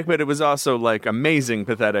pathetic, but it was also like amazing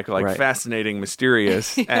pathetic, like fascinating,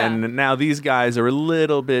 mysterious. And now these guys are a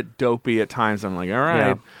little bit dopey campy at times. I'm like, all right.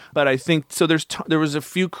 Yeah. But I think so. There was a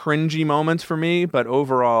few cringy moments for me, but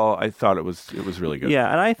overall, I thought it was really good.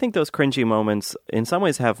 Yeah, and I think those cringy moments, in some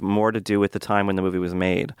ways, have more to do with the time when the movie was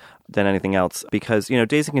made than anything else. Because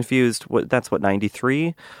Dazed and Confused, that's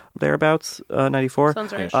 93 thereabouts, 94.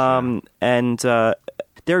 Sounds right. And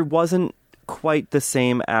there wasn't quite the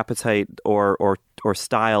same appetite or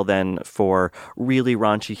style then for really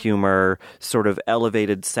raunchy humor, sort of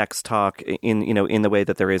elevated sex talk in the way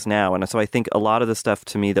that there is now. And so I think a lot of the stuff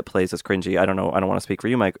to me that plays as cringy, I don't want to speak for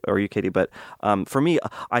you, Mike, or you, Katey, but for me,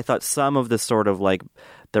 I thought some of the sort of like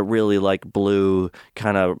the really like blue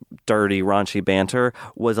kind of dirty raunchy banter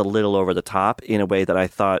was a little over the top in a way that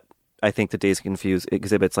I think the Dazed and Confused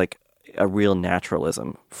exhibits like a real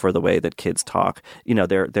naturalism for the way that kids talk.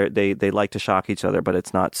 They like to shock each other, but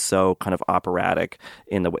it's not so kind of operatic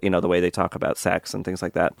in the the way they talk about sex and things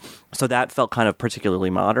like that. So that felt kind of particularly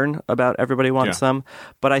modern about Everybody Wants Some.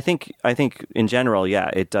 But I think in general,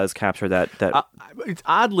 it does capture that. It's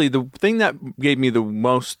oddly the thing that gave me the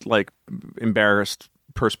most like embarrassed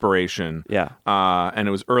perspiration. And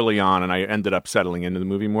it was early on, and I ended up settling into the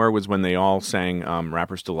movie more, was when they all sang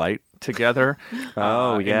Rapper's Delight together in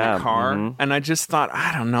the car. And I just thought,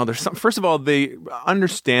 I don't know, there's some, first of all, they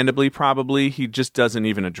understandably probably he just doesn't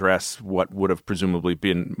even address what would have presumably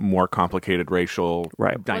been more complicated racial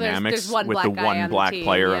dynamics there's with the one black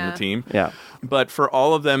player on the team. But for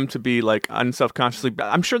all of them to be like unselfconsciously,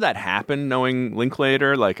 I'm sure that happened knowing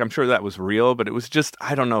Linklater, like I'm sure that was real, but it was just,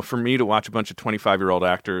 I don't know, for me to watch a bunch of 25-year-old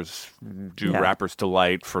actors do Rapper's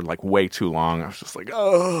Delight for like way too long, I was just like,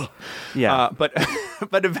 oh.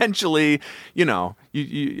 But eventually, I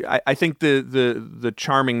think the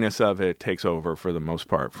charmingness of it takes over for the most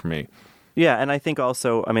part for me. Yeah, and I think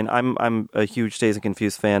also, I mean, I'm a huge Dazed and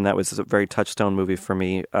Confused fan. That was a very touchstone movie for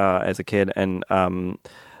me as a kid. And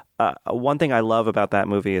one thing I love about that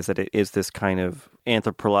movie is that it is this kind of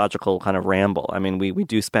anthropological kind of ramble. I mean, we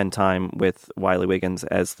do spend time with Wiley Wiggins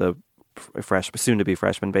as the soon-to-be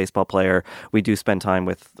freshman baseball player. We do spend time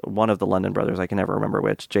with one of the London brothers, I can never remember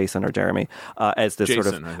which, Jason or Jeremy, as this sort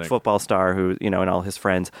of football star who, and all his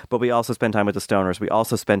friends. But we also spend time with the stoners. We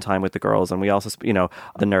also spend time with the girls, and we also,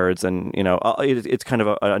 the nerds, and, it's kind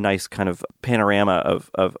of a nice kind of panorama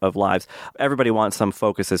of lives. Everybody Wants Some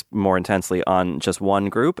focuses more intensely on just one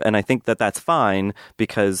group, and I think that that's fine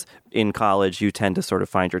because in college you tend to sort of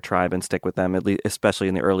find your tribe and stick with them, at least, especially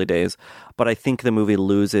in the early days. But I think the movie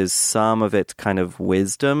loses some of its kind of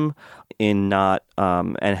wisdom in not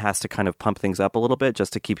and has to kind of pump things up a little bit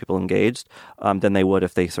just to keep people engaged than they would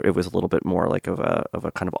if it was a little bit more like of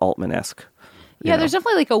a kind of Altman-esque. Yeah, there's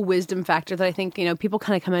definitely like a wisdom factor that I think, people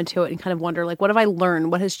kind of come into it and kind of wonder, like, what have I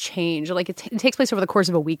learned? What has changed? Like, it takes place over the course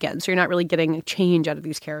of a weekend, so you're not really getting a change out of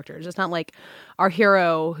these characters. It's not like our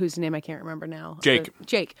hero, whose name I can't remember now. Jake.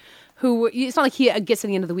 Who, it's not like he gets to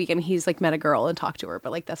the end of the week and he's like met a girl and talked to her,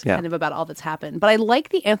 but like that's kind of about all that's happened. But I like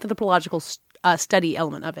the anthropological study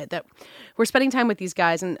element of it, that we're spending time with these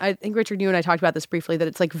guys. And I think, Richard, you and I talked about this briefly, that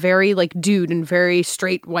it's like very like dude and very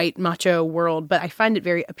straight white macho world. But I find it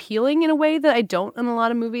very appealing in a way that I don't in a lot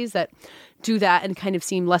of movies that do that and kind of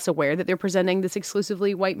seem less aware that they're presenting this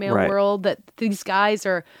exclusively white male world, that these guys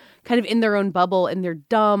are kind of in their own bubble and they're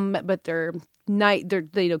dumb, but they're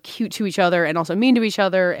cute to each other and also mean to each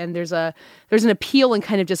other, and there's an appeal in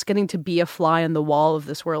kind of just getting to be a fly on the wall of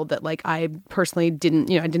this world that like I personally didn't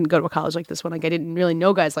I didn't go to a college like this one, like I didn't really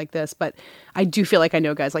know guys like this, but I do feel like I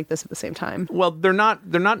know guys like this at the same time. Well, they're not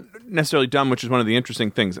necessarily dumb, which is one of the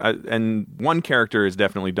interesting things. And one character is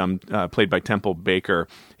definitely dumb, played by Temple Baker.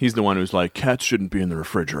 He's the one who's like, cats shouldn't be in the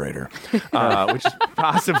refrigerator, which is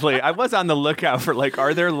possibly, I was on the lookout for like,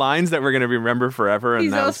 are there lines that we're going to remember forever? And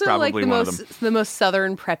he's that was probably like one of them. The most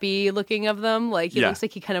southern preppy looking of them. Like he looks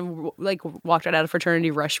like he kind of like walked right out of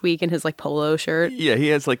fraternity rush week in his like polo shirt. Yeah, he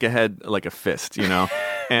has like a head like a fist,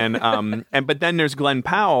 and but then there's Glenn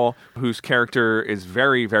Powell, whose character is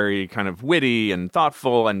very, very kind of witty and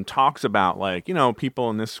thoughtful and talks about like,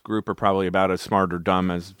 people in this group are probably about as smart or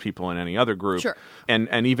dumb as people in any other group. Sure.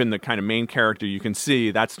 And even the kind of main character, you can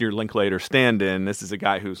see that's your Linklater stand-in. This is a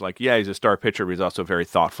guy who's like, he's a star pitcher, but he's also very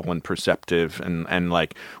thoughtful and perceptive and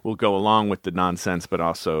like will go along with the nonsense, but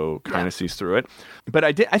also kind of sees through it. But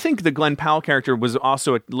I think the Glenn Powell character was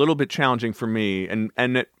also a little bit challenging for me, and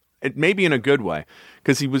it may be in a good way,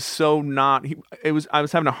 because he was so not. I was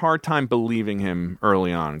having a hard time believing him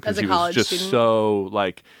early on, because he was just so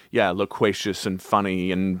like loquacious and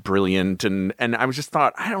funny and brilliant, and I was just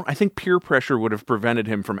thought I think peer pressure would have prevented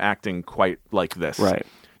him from acting quite like this, right?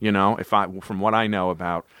 You know, from what I know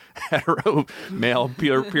about hetero male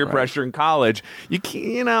peer pressure in college, you can't,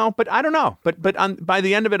 you know. But I don't know. But by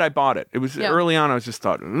the end of it, I bought it. It was early on. I was just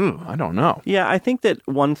thought, ooh, I don't know. Yeah, I think that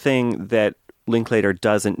one thing that Linklater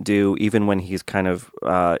doesn't do, even when he's kind of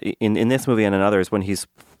in this movie and in others, when he's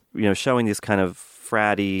showing these kind of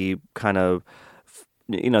fratty kind of.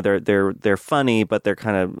 They're funny, but they're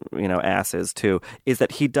kind of asses too. Is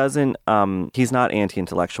that he doesn't? He's not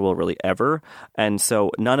anti-intellectual really ever, and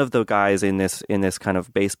so none of the guys in this kind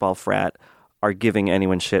of baseball frat are giving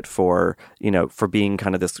anyone shit for being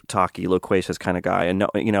kind of this talky, loquacious kind of guy, and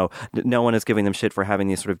no one is giving them shit for having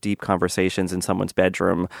these sort of deep conversations in someone's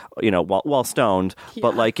bedroom, while stoned.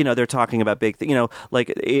 Yeah. But they're talking about big things.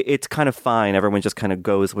 It's kind of fine. Everyone just kind of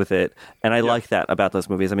goes with it, and I like that about those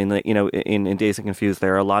movies. I mean, in Dazed and Confused,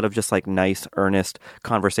 there are a lot of just nice, earnest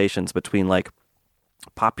conversations between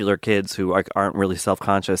popular kids who aren't really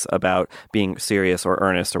self-conscious about being serious or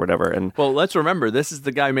earnest or whatever. And well, let's remember, this is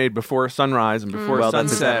the guy made Before Sunrise and Before Sunset.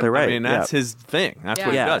 That's exactly right. I mean, that's his thing. That's what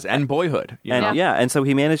he does. And Boyhood. And so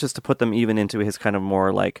he manages to put them even into his kind of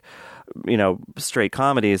more straight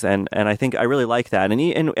comedies, and I think I really like that.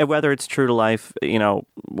 And whether it's true to life,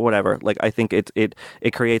 whatever. I think it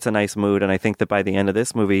creates a nice mood, and I think that by the end of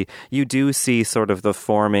this movie, you do see sort of the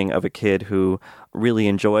forming of a kid who really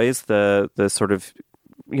enjoys the sort of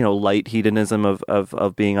light hedonism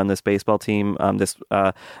of being on this baseball team,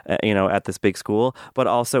 at this big school, but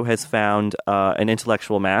also has found an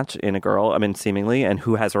intellectual match in a girl, seemingly, and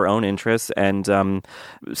who has her own interests and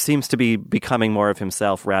seems to be becoming more of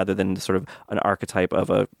himself rather than sort of an archetype of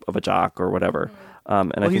a jock or whatever.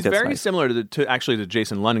 And I think he's that's very nice. similar to the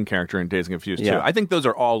Jason London character in Dazed and Confused too. I think those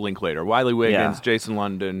are all Linklater. Wiley Wiggins, Jason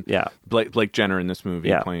London, Blake Jenner in this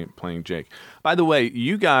movie playing Jake. By the way,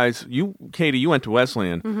 you guys, Katey, you went to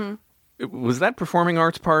Wesleyan. Mm-hmm. Was that performing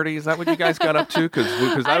arts party? Is that what you guys got up to? Because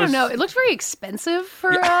I don't know. It looked very expensive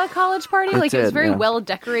for a college party. It was very well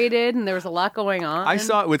decorated, and there was a lot going on. I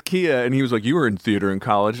saw it with Kia, and he was like, "You were in theater in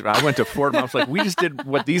college." I went to Fordham. I was like, "We just did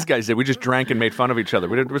what these guys did. We just drank and made fun of each other.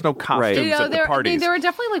 There was no costumes at the parties." There were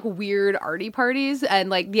definitely weird arty parties,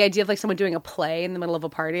 and the idea of someone doing a play in the middle of a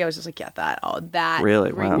party. I was just like, "Yeah, that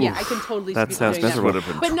really, wow. Yeah, I can totally see sounds doing miserable.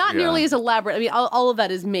 that, but not nearly as elaborate. I mean, all of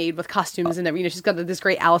that is made with costumes and everything. She's got this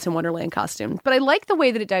great Alice in Wonderland costume, but I like the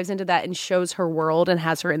way that it dives into that and shows her world and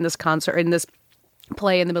has her in this concert, in this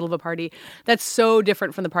play in the middle of a party that's so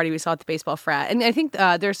different from the party we saw at the baseball frat. And I think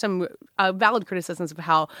there's some valid criticisms of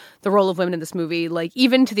how the role of women in this movie,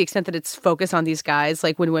 even to the extent that it's focused on these guys,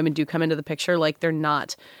 when women do come into the picture, they're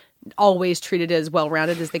not always treated as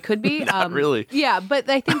well-rounded as they could be. Not really. Yeah, but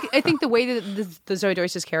I think the way that the Zoe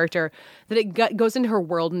Deutsch's character, that it goes into her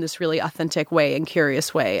world in this really authentic way and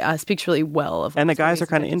curious way, speaks really well of. And the guys are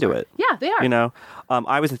kind of into it. Yeah, they are.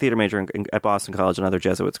 I was a theater major at Boston College, another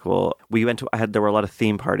Jesuit school. We went to. There were a lot of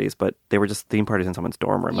theme parties, but they were just theme parties in someone's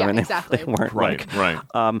dorm room. Yeah, exactly. They weren't right.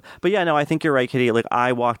 But yeah, no, I think you're right, Katey.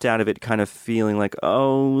 I walked out of it kind of feeling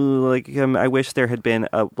I wish there had been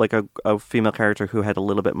a female character who had a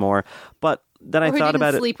little bit more. But then I thought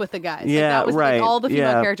about it. Sleep with the guys. Yeah, that was, right. All the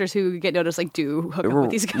female characters who get noticed do hook up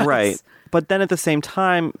with these guys. Right. But then at the same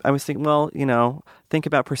time, I was thinking, think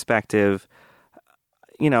about perspective.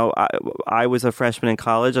 I was a freshman in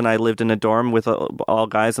college and I lived in a dorm with all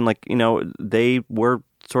guys, and they were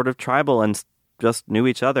sort of tribal and just knew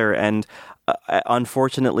each other. And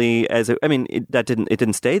unfortunately, it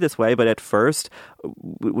didn't stay this way. But at first,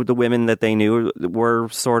 the women that they knew were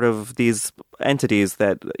sort of these entities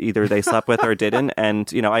that either they slept with or didn't.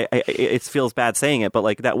 And it feels bad saying it,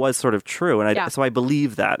 but that was sort of true. And so I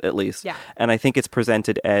believe that at least. Yeah. And I think it's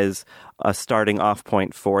presented as a starting off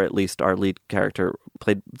point for at least our lead character,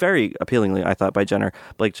 played very appealingly, I thought, by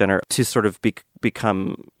Blake Jenner, to sort of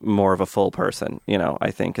become more of a full person.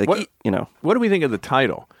 I think. What do we think of the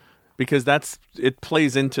title? Because it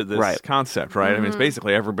plays into this concept, right? Mm-hmm. It's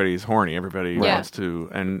basically everybody's horny. Everybody wants to,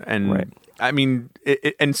 and right.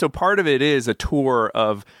 And so part of it is a tour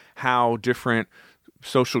of how different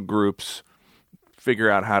social groups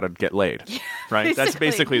figure out how to get laid, right? That's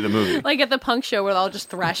basically the movie. At the punk show where they're all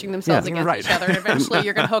just thrashing themselves against each other, and eventually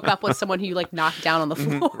you're going to hook up with someone who you knocked down on the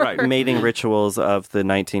floor. Right. Mating rituals of the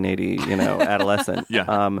 1980, adolescent.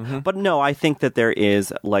 Yeah. But no, I think that there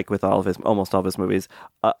is, with almost all of his movies,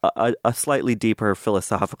 a slightly deeper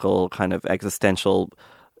philosophical kind of existential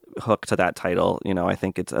hook to that title. I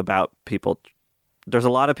think it's about people. There's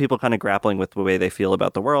a lot of people kind of grappling with the way they feel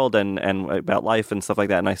about the world and about life and stuff like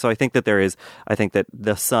that. And I think that I think that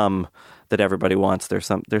the sum that everybody wants, there's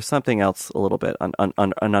something else a little bit,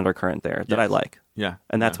 an undercurrent there that I like. Yeah.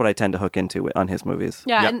 And that's what I tend to hook into on his movies.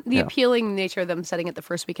 Yeah, and the appealing nature of them setting it the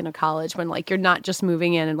first weekend of college when, like, you're not just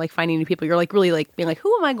moving in and, like, finding new people. You're, like, really, like, being like,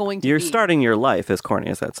 who am I going to You're be? starting your life, as corny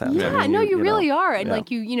as that sounds. Yeah, you really are. And,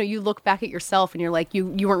 like, you look back at yourself and you're like,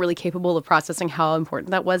 you weren't really capable of processing how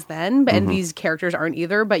important that was then. And these characters aren't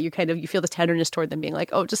either, but you feel the tenderness toward them being like,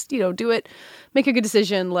 oh, just, do it, make a good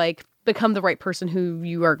decision, like, become the right person who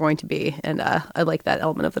you are going to be. And I like that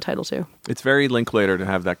element of the title too. It's very Linklater to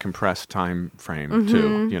have that compressed time frame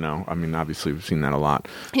too. I mean, obviously we've seen that a lot.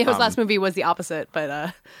 Yeah, his last movie was the opposite,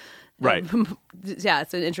 but right. Yeah,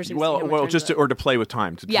 it's an interesting. To play with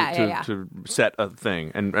time to set a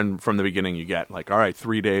thing, and from the beginning you get like, all right,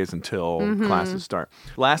 3 days until classes start.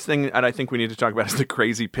 Last thing that I think we need to talk about is the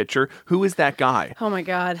crazy pitcher. Who is that guy? Oh my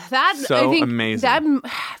god, amazing.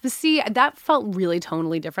 That felt really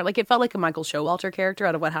tonally different. Like it felt like a Michael Showalter character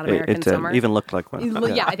out of Wet Hot American Summer. Even looked like one.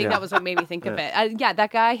 I think that was what made me think of it.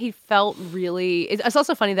 That guy, he felt really. It's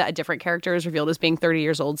also funny that a different character is revealed as being 30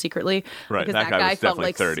 years old secretly. Right, because that guy was felt definitely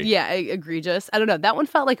like 30. Yeah, egregious. I don't know. That one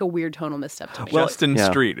felt like a weird tonal misstep to me. Justin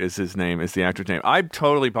Street is his name, is the actor's name. I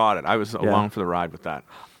totally bought it. I was along for the ride with that.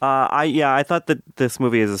 I thought that this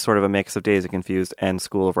movie is a sort of a mix of Dazed and Confused and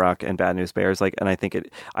School of Rock and Bad News Bears. Like, and I think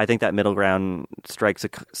that middle ground strikes a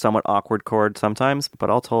somewhat awkward chord sometimes,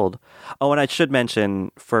 but all told. Oh, and I should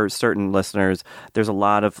mention for certain listeners, there's a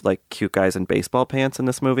lot of like cute guys in baseball pants in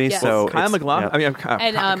this movie. Yes. So Kyle MacLachlan,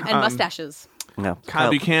 and mustaches. No, Kyle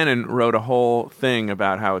Buchanan wrote a whole thing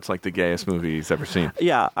about how it's like the gayest movie he's ever seen.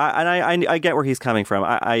 Yeah, I get where he's coming from.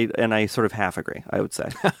 I sort of half agree, I would say.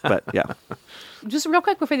 But yeah. Just real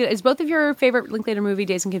quick before is both of your favorite Linklater movie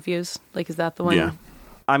Dazed and Confused? Like, is that the one? Yeah.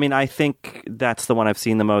 I mean, I think that's the one I've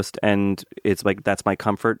seen the most, and it's like that's my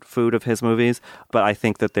comfort food of his movies. But I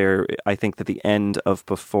think that the end of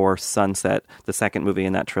Before Sunset, the second movie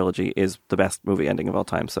in that trilogy, is the best movie ending of all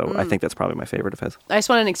time. So I think that's probably my favorite of his. I just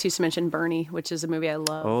want an excuse to mention Bernie, which is a movie I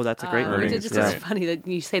love. Oh, that's a great movie. It's just funny that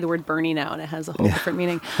you say the word Bernie now, and it has a whole different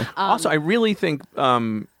meaning. Also, I really think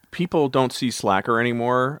people don't see Slacker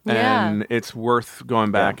anymore, and it's worth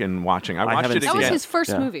going back and watching. I watched it again. That was his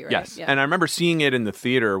first movie, right? Yes, and I remember seeing it in the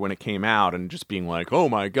theater when it came out and just being like, oh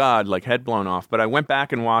my God, like head blown off. But I went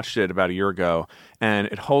back and watched it about a year ago, and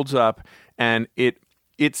it holds up, and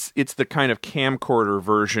it's the kind of camcorder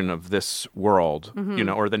version of this world,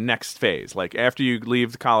 or the next phase. Like after you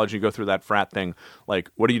leave college, you go through that frat thing.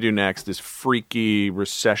 Like, what do you do next? This freaky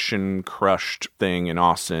recession crushed thing in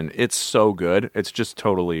Austin. It's so good. It's just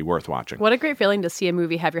totally worth watching. What a great feeling to see a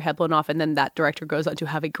movie have your head blown off, and then that director goes on to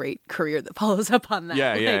have a great career that follows up on that.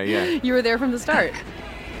 Yeah. You were there from the start.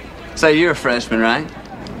 So you're a freshman, right?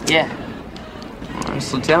 Yeah.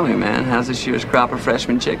 So tell me, man, how's this year's crop of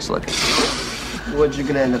freshman chicks looking? What, you're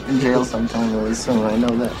gonna end up in jail sometime really soon, I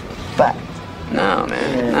know that. Fact. No,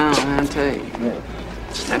 man. No, man, I tell you. Yeah.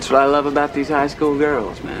 That's what I love about these high school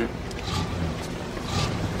girls, man.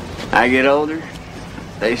 I get older,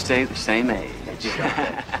 they stay the same age.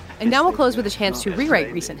 And now we'll close with a chance to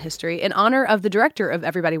rewrite recent history in honor of the director of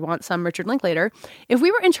Everybody Wants Some, Richard Linklater. If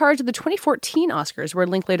we were in charge of the 2014 Oscars, where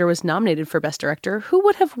Linklater was nominated for Best Director, who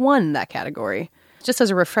would have won that category? Just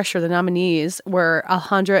as a refresher, the nominees were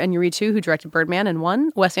Alejandro Iñárritu, who directed Birdman and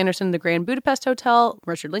won, Wes Anderson, The Grand Budapest Hotel,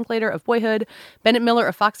 Richard Linklater of Boyhood, Bennett Miller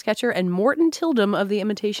of Foxcatcher, and Morton Tildum of The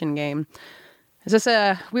Imitation Game. Is this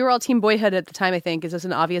we were all Team Boyhood at the time, I think. Is this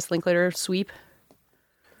an obvious Linklater sweep?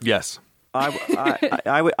 Yes.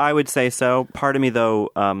 I would say so. Part of me,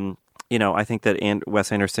 though, I think that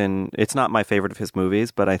Wes Anderson, it's not my favorite of his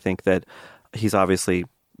movies, but I think that he's obviously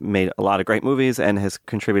made a lot of great movies and has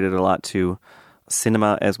contributed a lot to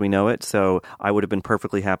cinema as we know it, so I would have been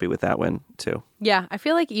perfectly happy with that win too. Yeah, I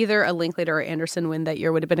feel like either a Linklater or Anderson win that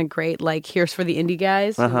year would have been a great, like, here's for the indie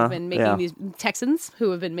guys who have been making these Texans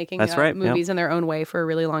who have been making movies in their own way for a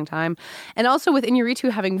really long time. And also with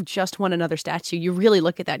Iñárritu having just won another statue, you really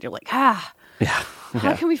look at that and you're like, how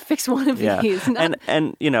can we fix one of these?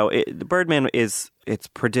 And Birdman it's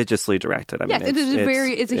prodigiously directed. I mean,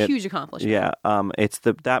 it's a huge accomplishment. Yeah,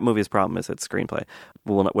 that movie's problem is its screenplay.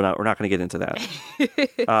 We're not going to get into that.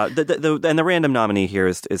 And the random nominee here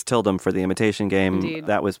is Tildum for The Imitation Game. Indeed.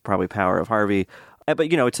 That was probably Power of Harvey. But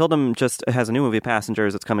Tildum just has a new movie,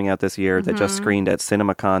 Passengers, that's coming out this year that just screened at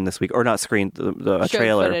CinemaCon this week, or not screened, the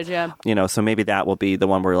trailer. Footage, yeah. So maybe that will be the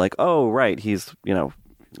one where you're like, oh right, he's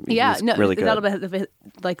really good. That'll be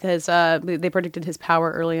like his. They predicted his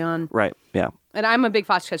power early on, right? Yeah. And I'm a big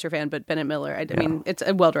Foxcatcher fan, but Bennett Miller. I mean, it's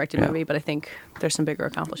a well-directed movie, but I think there's some bigger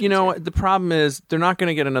accomplishments. The problem is they're not going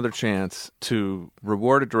to get another chance to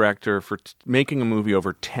reward a director for making a movie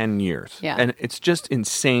over 10 years. Yeah. And it's just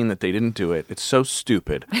insane that they didn't do it. It's so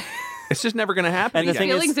stupid. It's just never going to happen. And the again. thing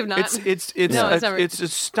is, Feelings have not. It's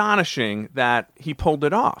astonishing that he pulled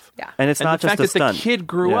it off. Yeah, and it's and not the just fact a that stunt. the kid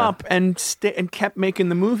grew up and kept making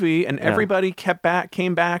the movie, and everybody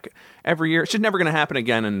came back every year. It's just never going to happen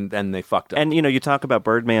again, and then they fucked up. And you talk about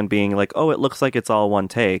Birdman being like, oh, it looks like it's all one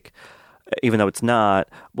take, even though it's not.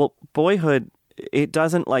 Well, Boyhood, it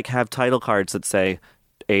doesn't like have title cards that say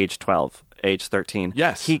age 12. Age 13.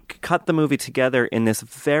 Yes. He cut the movie together in this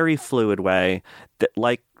very fluid way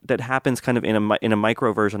that happens kind of in a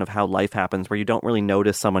micro version of how life happens, where you don't really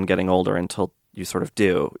notice someone getting older until you sort of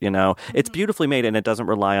do, It's beautifully made, and it doesn't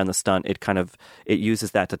rely on the stunt. It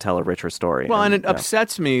uses that to tell a richer story. Well, and it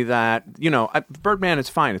upsets me that, Birdman is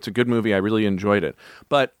fine. It's a good movie. I really enjoyed it.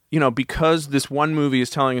 But, because this one movie is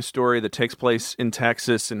telling a story that takes place in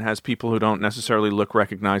Texas and has people who don't necessarily look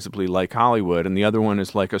recognizably like Hollywood, and the other one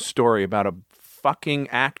is like a story about a fucking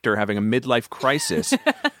actor having a midlife crisis,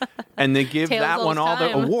 and they give Tales that one all the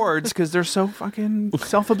time. awards because they're so fucking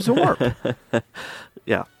self-absorbed.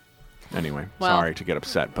 Yeah. Anyway, Well- sorry to get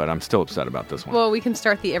upset, but I'm still upset about this one. Well, we can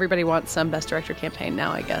start the Everybody Wants Some Best Director campaign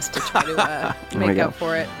now, I guess, to try to make up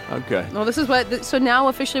for it. Okay. Well, this is so now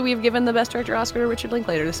officially we've given the Best Director Oscar to Richard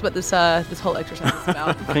Linklater. This is what this whole exercise is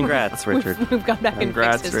about. Congrats, Richard. We've gone back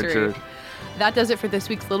Congrats, and fixed history. Richard. That does it for this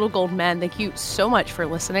week's Little Gold Men. Thank you so much for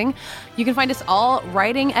listening. You can find us all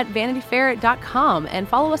writing at vanityfair.com and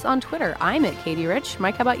follow us on Twitter. I'm at Katey Rich.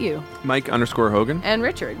 Mike, how about you? Mike_Hogan. And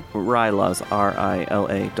Richard. Rylaws,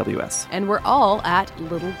 RILAWS. And we're all at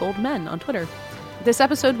Little Gold Men on Twitter. This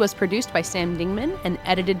episode was produced by Sam Dingman and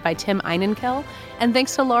edited by Tim Einenkel. And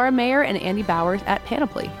thanks to Laura Mayer and Andy Bowers at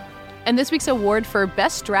Panoply. And this week's award for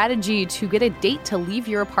Best Strategy to Get a Date to Leave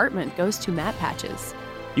Your Apartment goes to Matt Patches.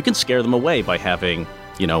 You can scare them away by having,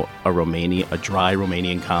 a dry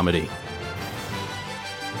Romanian comedy.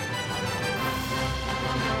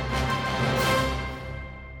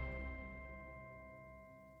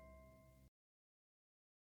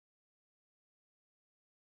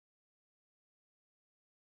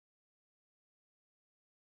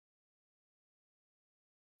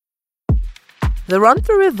 The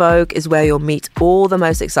Run-Through with Vogue is where you'll meet all the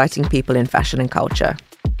most exciting people in fashion and culture.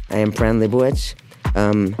 I am Fran Lebowitz.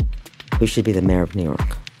 Who should be the mayor of New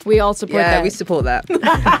York? We all support that. Yeah, we support that.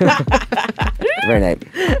 Very nice.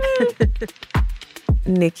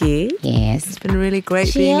 Nikki. Yes. It's been really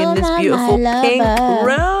great being in this beautiful pink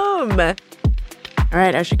room. All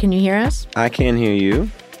right, Usher, can you hear us? I can hear you.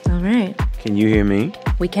 All right. Can you hear me?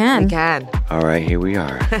 We can. We can. All right, here we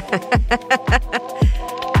are.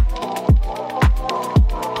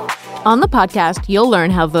 On the podcast, you'll learn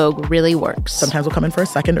how Vogue really works. Sometimes we'll come in for a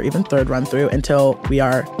second or even third run through until we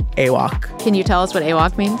are AWOC. Can you tell us what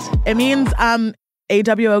AWOC means? It means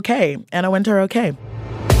AWOK, Anna Winter okay.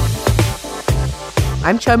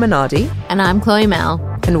 I'm Cho Minardi. And I'm Chloe Mel.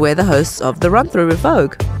 And we're the hosts of The Run-Through with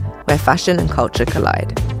Vogue, where fashion and culture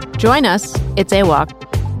collide. Join us. It's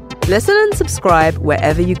AWOC. Listen and subscribe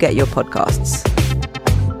wherever you get your podcasts.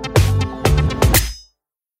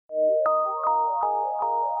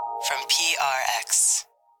 From PRX.